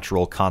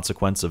supernatural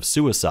consequence of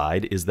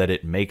suicide is that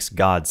it makes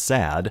God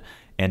sad,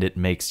 and it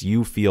makes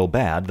you feel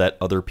bad that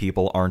other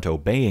people aren't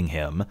obeying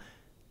him,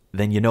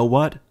 then you know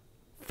what?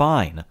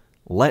 Fine.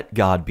 Let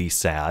God be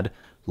sad,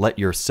 let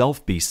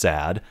yourself be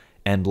sad,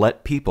 and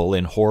let people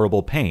in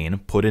horrible pain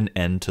put an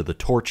end to the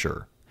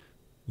torture.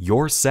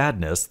 Your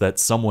sadness that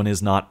someone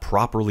is not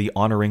properly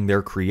honoring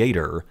their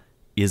Creator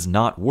is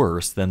not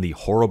worse than the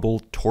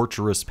horrible,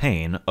 torturous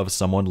pain of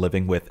someone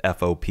living with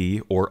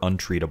FOP or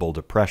untreatable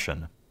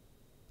depression.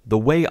 The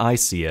way I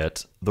see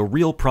it, the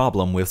real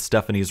problem with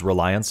Stephanie's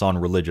reliance on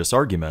religious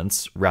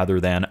arguments, rather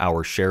than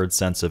our shared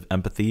sense of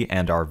empathy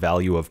and our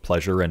value of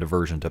pleasure and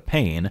aversion to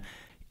pain,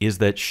 is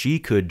that she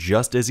could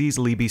just as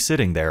easily be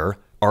sitting there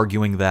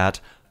arguing that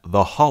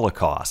the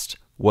Holocaust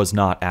was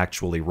not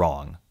actually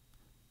wrong.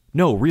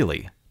 No,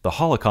 really, the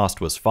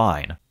Holocaust was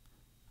fine.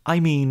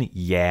 I mean,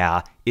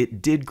 yeah,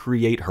 it did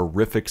create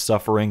horrific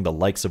suffering the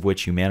likes of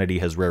which humanity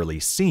has rarely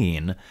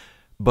seen,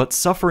 but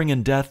suffering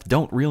and death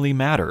don't really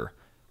matter.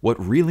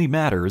 What really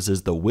matters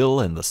is the will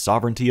and the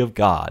sovereignty of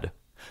God.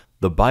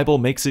 The Bible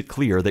makes it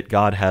clear that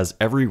God has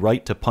every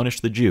right to punish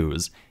the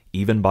Jews,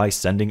 even by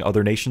sending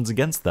other nations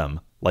against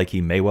them, like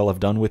he may well have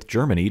done with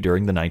Germany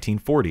during the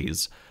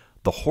 1940s.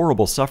 The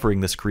horrible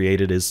suffering this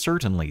created is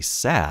certainly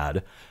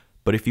sad,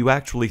 but if you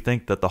actually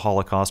think that the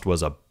Holocaust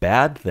was a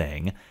bad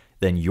thing,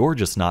 then you're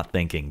just not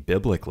thinking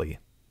biblically.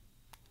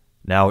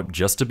 Now,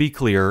 just to be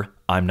clear,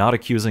 I'm not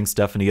accusing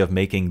Stephanie of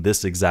making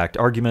this exact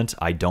argument.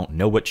 I don't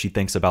know what she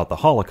thinks about the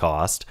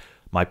Holocaust.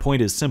 My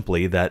point is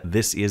simply that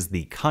this is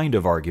the kind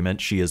of argument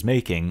she is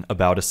making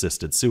about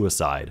assisted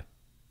suicide.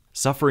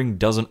 Suffering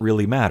doesn't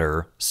really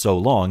matter so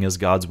long as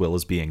God's will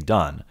is being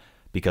done,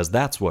 because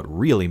that's what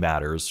really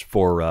matters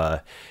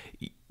for,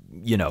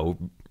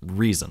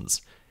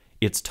 reasons.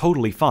 It's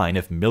totally fine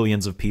if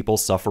millions of people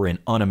suffer in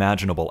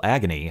unimaginable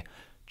agony,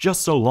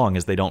 just so long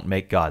as they don't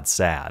make God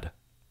sad.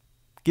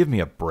 Give me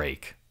a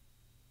break.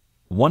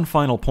 One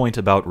final point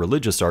about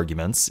religious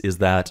arguments is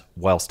that,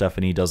 while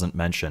Stephanie doesn't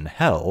mention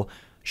hell,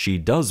 she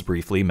does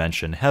briefly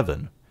mention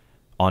heaven.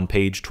 On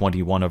page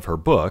 21 of her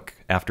book,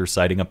 after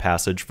citing a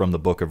passage from the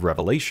book of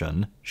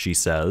Revelation, she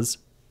says,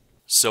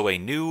 "So a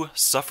new,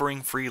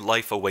 suffering-free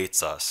life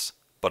awaits us,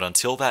 but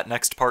until that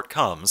next part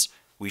comes,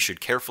 we should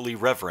carefully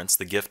reverence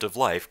the gift of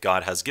life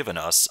God has given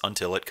us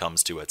until it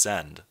comes to its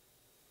end."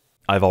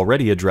 I've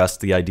already addressed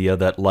the idea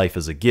that life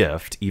is a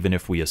gift, even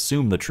if we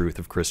assume the truth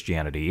of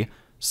Christianity,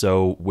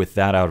 so with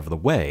that out of the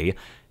way,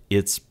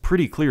 it's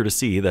pretty clear to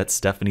see that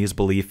Stephanie's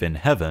belief in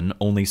heaven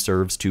only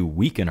serves to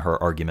weaken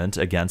her argument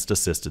against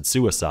assisted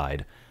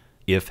suicide.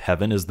 If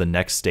heaven is the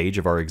next stage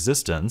of our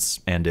existence,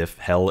 and if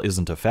hell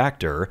isn't a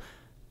factor,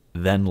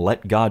 then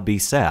let God be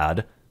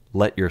sad,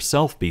 let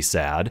yourself be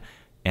sad,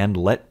 and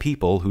let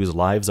people whose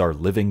lives are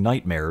living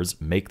nightmares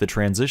make the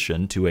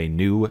transition to a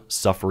new,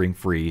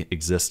 suffering-free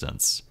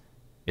existence.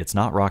 It's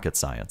not rocket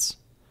science.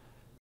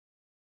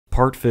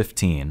 Part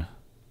 15.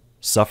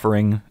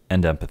 Suffering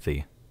and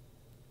Empathy.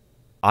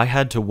 I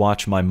had to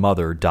watch my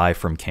mother die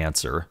from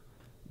cancer.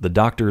 The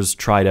doctors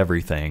tried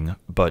everything,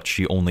 but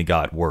she only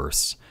got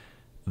worse.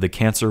 The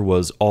cancer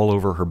was all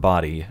over her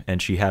body,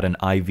 and she had an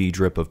IV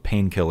drip of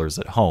painkillers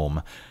at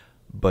home,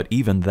 but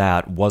even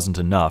that wasn't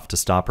enough to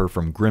stop her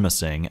from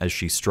grimacing as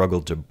she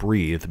struggled to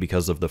breathe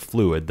because of the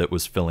fluid that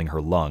was filling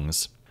her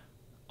lungs.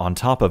 On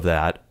top of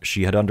that,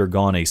 she had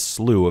undergone a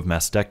slew of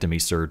mastectomy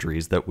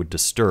surgeries that would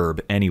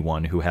disturb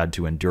anyone who had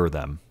to endure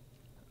them.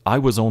 I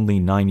was only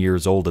 9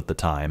 years old at the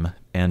time,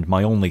 and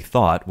my only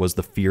thought was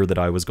the fear that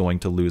I was going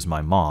to lose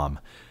my mom.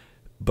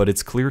 But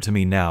it's clear to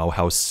me now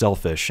how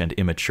selfish and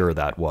immature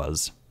that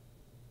was.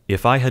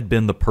 If I had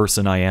been the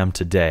person I am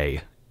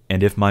today,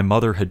 and if my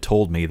mother had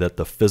told me that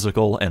the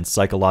physical and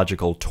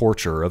psychological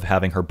torture of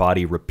having her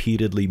body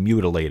repeatedly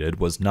mutilated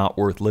was not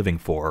worth living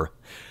for,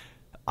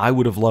 I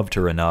would have loved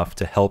her enough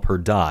to help her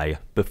die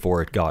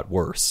before it got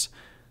worse,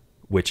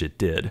 which it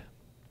did.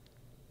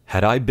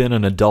 Had I been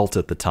an adult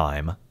at the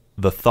time,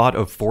 the thought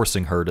of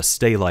forcing her to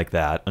stay like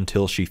that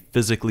until she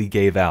physically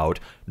gave out,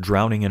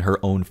 drowning in her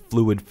own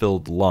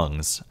fluid-filled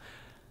lungs,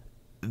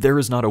 there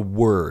is not a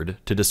word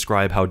to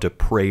describe how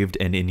depraved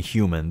and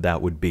inhuman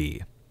that would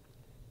be.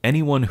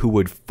 Anyone who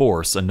would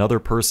force another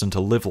person to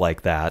live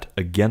like that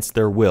against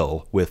their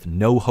will, with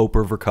no hope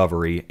of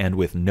recovery and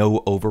with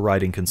no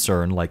overriding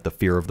concern like the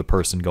fear of the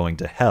person going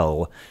to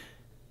hell,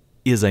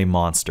 is a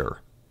monster.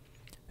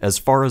 As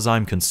far as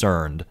I'm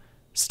concerned,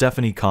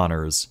 Stephanie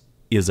Connors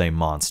is a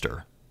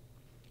monster.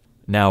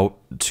 Now,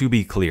 to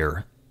be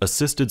clear,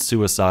 assisted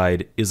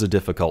suicide is a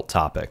difficult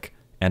topic,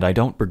 and I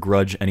don't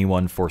begrudge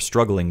anyone for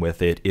struggling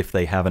with it if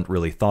they haven't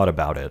really thought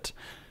about it.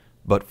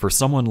 But for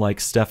someone like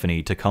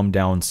Stephanie to come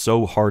down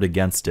so hard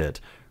against it,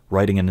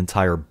 writing an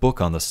entire book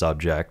on the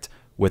subject,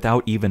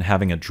 without even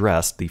having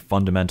addressed the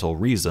fundamental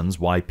reasons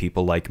why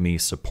people like me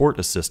support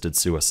assisted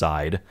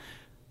suicide,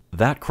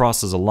 that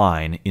crosses a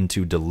line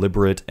into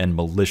deliberate and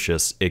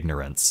malicious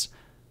ignorance.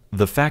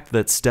 The fact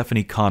that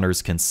Stephanie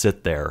Connors can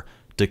sit there,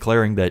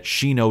 declaring that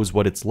she knows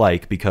what it's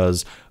like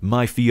because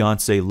my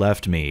fiancé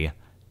left me,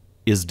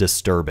 is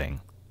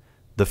disturbing.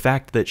 The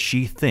fact that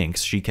she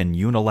thinks she can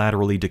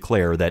unilaterally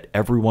declare that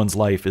everyone's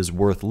life is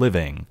worth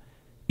living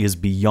is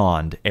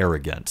beyond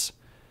arrogant.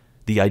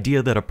 The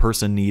idea that a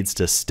person needs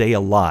to stay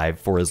alive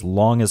for as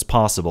long as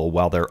possible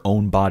while their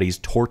own bodies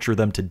torture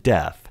them to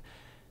death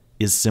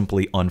is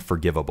simply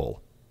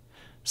unforgivable.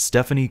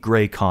 Stephanie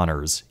Gray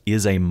Connors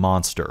is a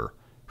monster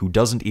who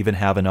doesn't even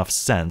have enough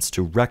sense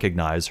to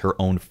recognize her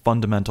own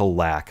fundamental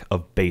lack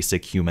of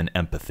basic human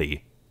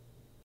empathy.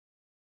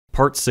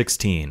 Part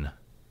 16.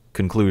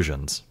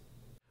 Conclusions.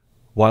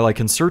 While I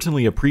can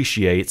certainly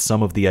appreciate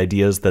some of the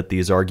ideas that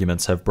these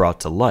arguments have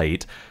brought to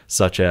light,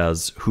 such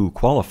as who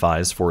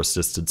qualifies for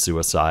assisted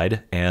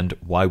suicide and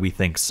why we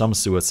think some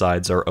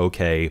suicides are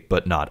okay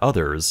but not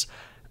others,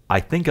 I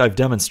think I've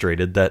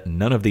demonstrated that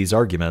none of these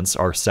arguments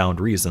are sound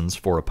reasons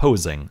for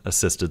opposing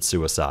assisted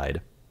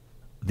suicide.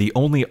 The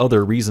only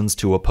other reasons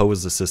to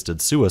oppose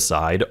assisted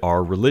suicide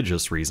are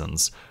religious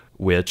reasons,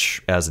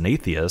 which, as an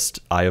atheist,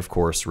 I of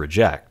course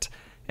reject.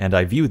 And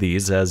I view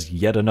these as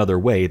yet another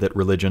way that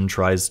religion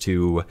tries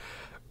to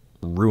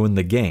ruin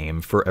the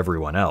game for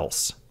everyone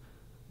else.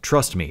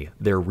 Trust me,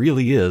 there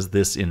really is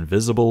this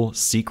invisible,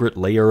 secret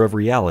layer of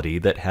reality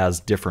that has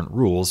different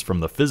rules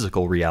from the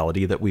physical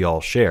reality that we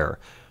all share.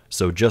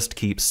 So just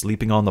keep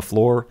sleeping on the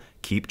floor,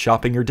 keep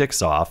chopping your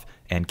dicks off,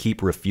 and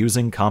keep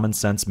refusing common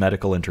sense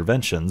medical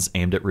interventions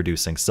aimed at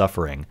reducing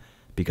suffering,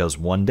 because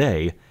one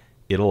day,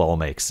 it'll all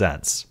make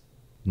sense.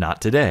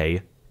 Not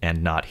today,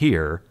 and not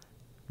here,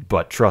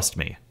 but trust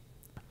me.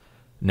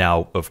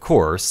 Now, of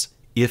course,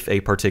 if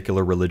a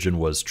particular religion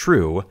was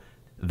true,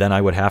 then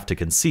I would have to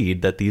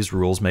concede that these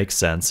rules make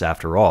sense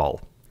after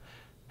all.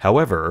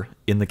 However,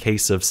 in the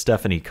case of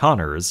Stephanie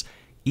Connors,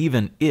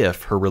 even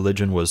if her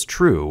religion was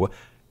true,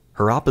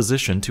 her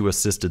opposition to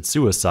assisted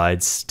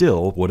suicide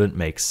still wouldn't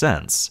make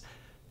sense.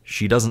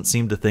 She doesn't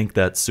seem to think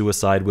that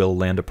suicide will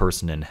land a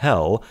person in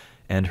hell,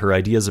 and her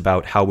ideas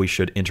about how we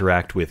should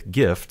interact with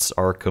gifts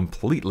are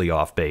completely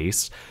off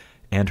base,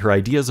 and her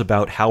ideas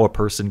about how a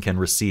person can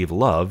receive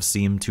love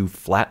seem to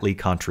flatly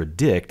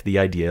contradict the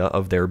idea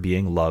of there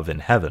being love in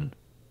heaven.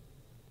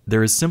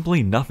 There is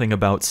simply nothing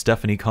about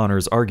Stephanie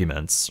Connor's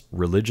arguments,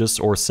 religious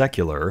or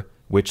secular,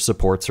 which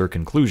supports her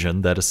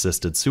conclusion that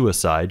assisted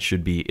suicide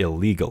should be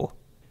illegal.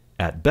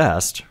 At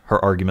best,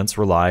 her arguments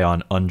rely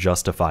on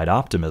unjustified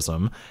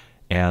optimism,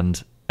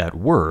 and at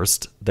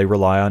worst, they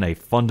rely on a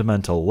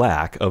fundamental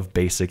lack of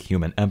basic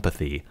human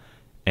empathy,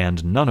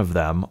 and none of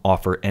them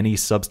offer any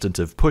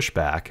substantive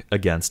pushback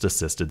against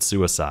assisted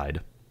suicide.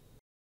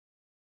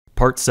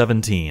 Part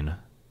 17.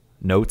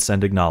 Notes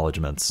and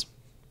Acknowledgements.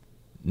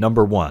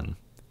 Number 1.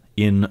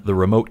 In The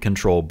Remote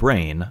Control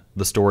Brain,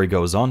 the story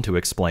goes on to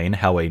explain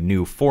how a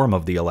new form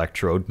of the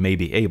electrode may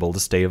be able to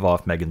stave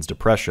off Megan's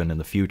depression in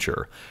the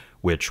future,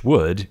 which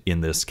would, in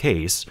this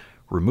case,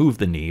 remove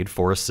the need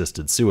for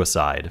assisted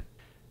suicide.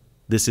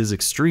 This is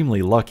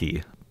extremely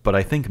lucky, but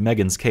I think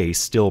Megan's case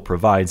still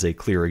provides a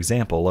clear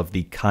example of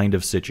the kind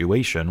of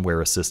situation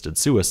where assisted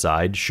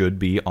suicide should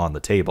be on the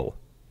table.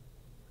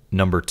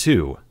 Number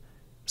 2.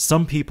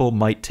 Some people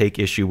might take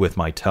issue with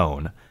my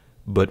tone,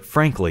 but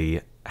frankly,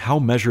 how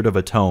measured of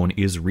a tone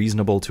is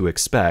reasonable to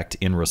expect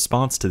in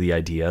response to the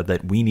idea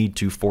that we need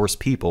to force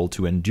people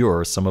to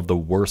endure some of the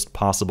worst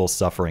possible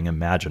suffering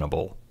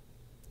imaginable?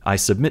 I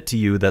submit to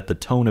you that the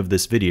tone of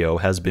this video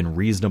has been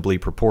reasonably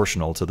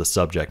proportional to the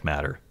subject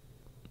matter.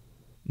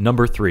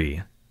 Number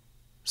 3.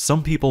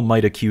 Some people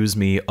might accuse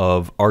me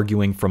of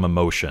arguing from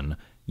emotion,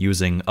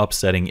 using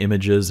upsetting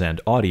images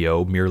and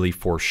audio merely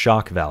for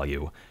shock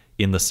value,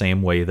 in the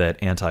same way that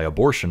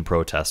anti-abortion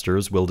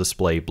protesters will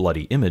display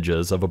bloody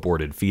images of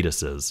aborted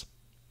fetuses.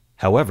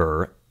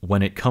 However,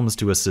 when it comes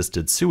to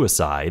assisted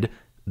suicide,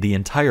 the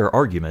entire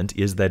argument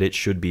is that it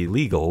should be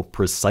legal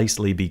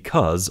precisely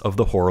because of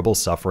the horrible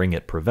suffering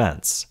it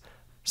prevents.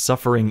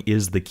 Suffering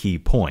is the key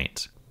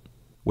point.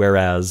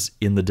 Whereas,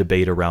 in the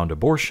debate around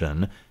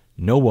abortion,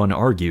 no one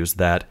argues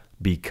that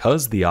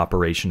because the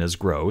operation is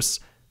gross,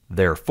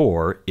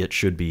 therefore it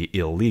should be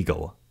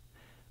illegal.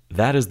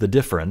 That is the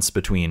difference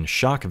between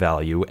shock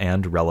value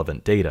and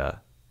relevant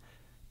data.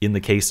 In the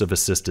case of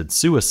assisted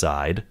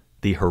suicide,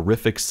 the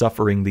horrific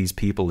suffering these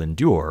people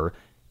endure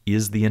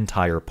is the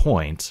entire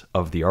point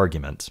of the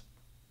argument.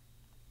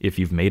 If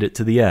you've made it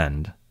to the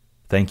end,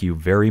 thank you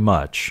very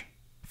much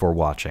for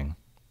watching.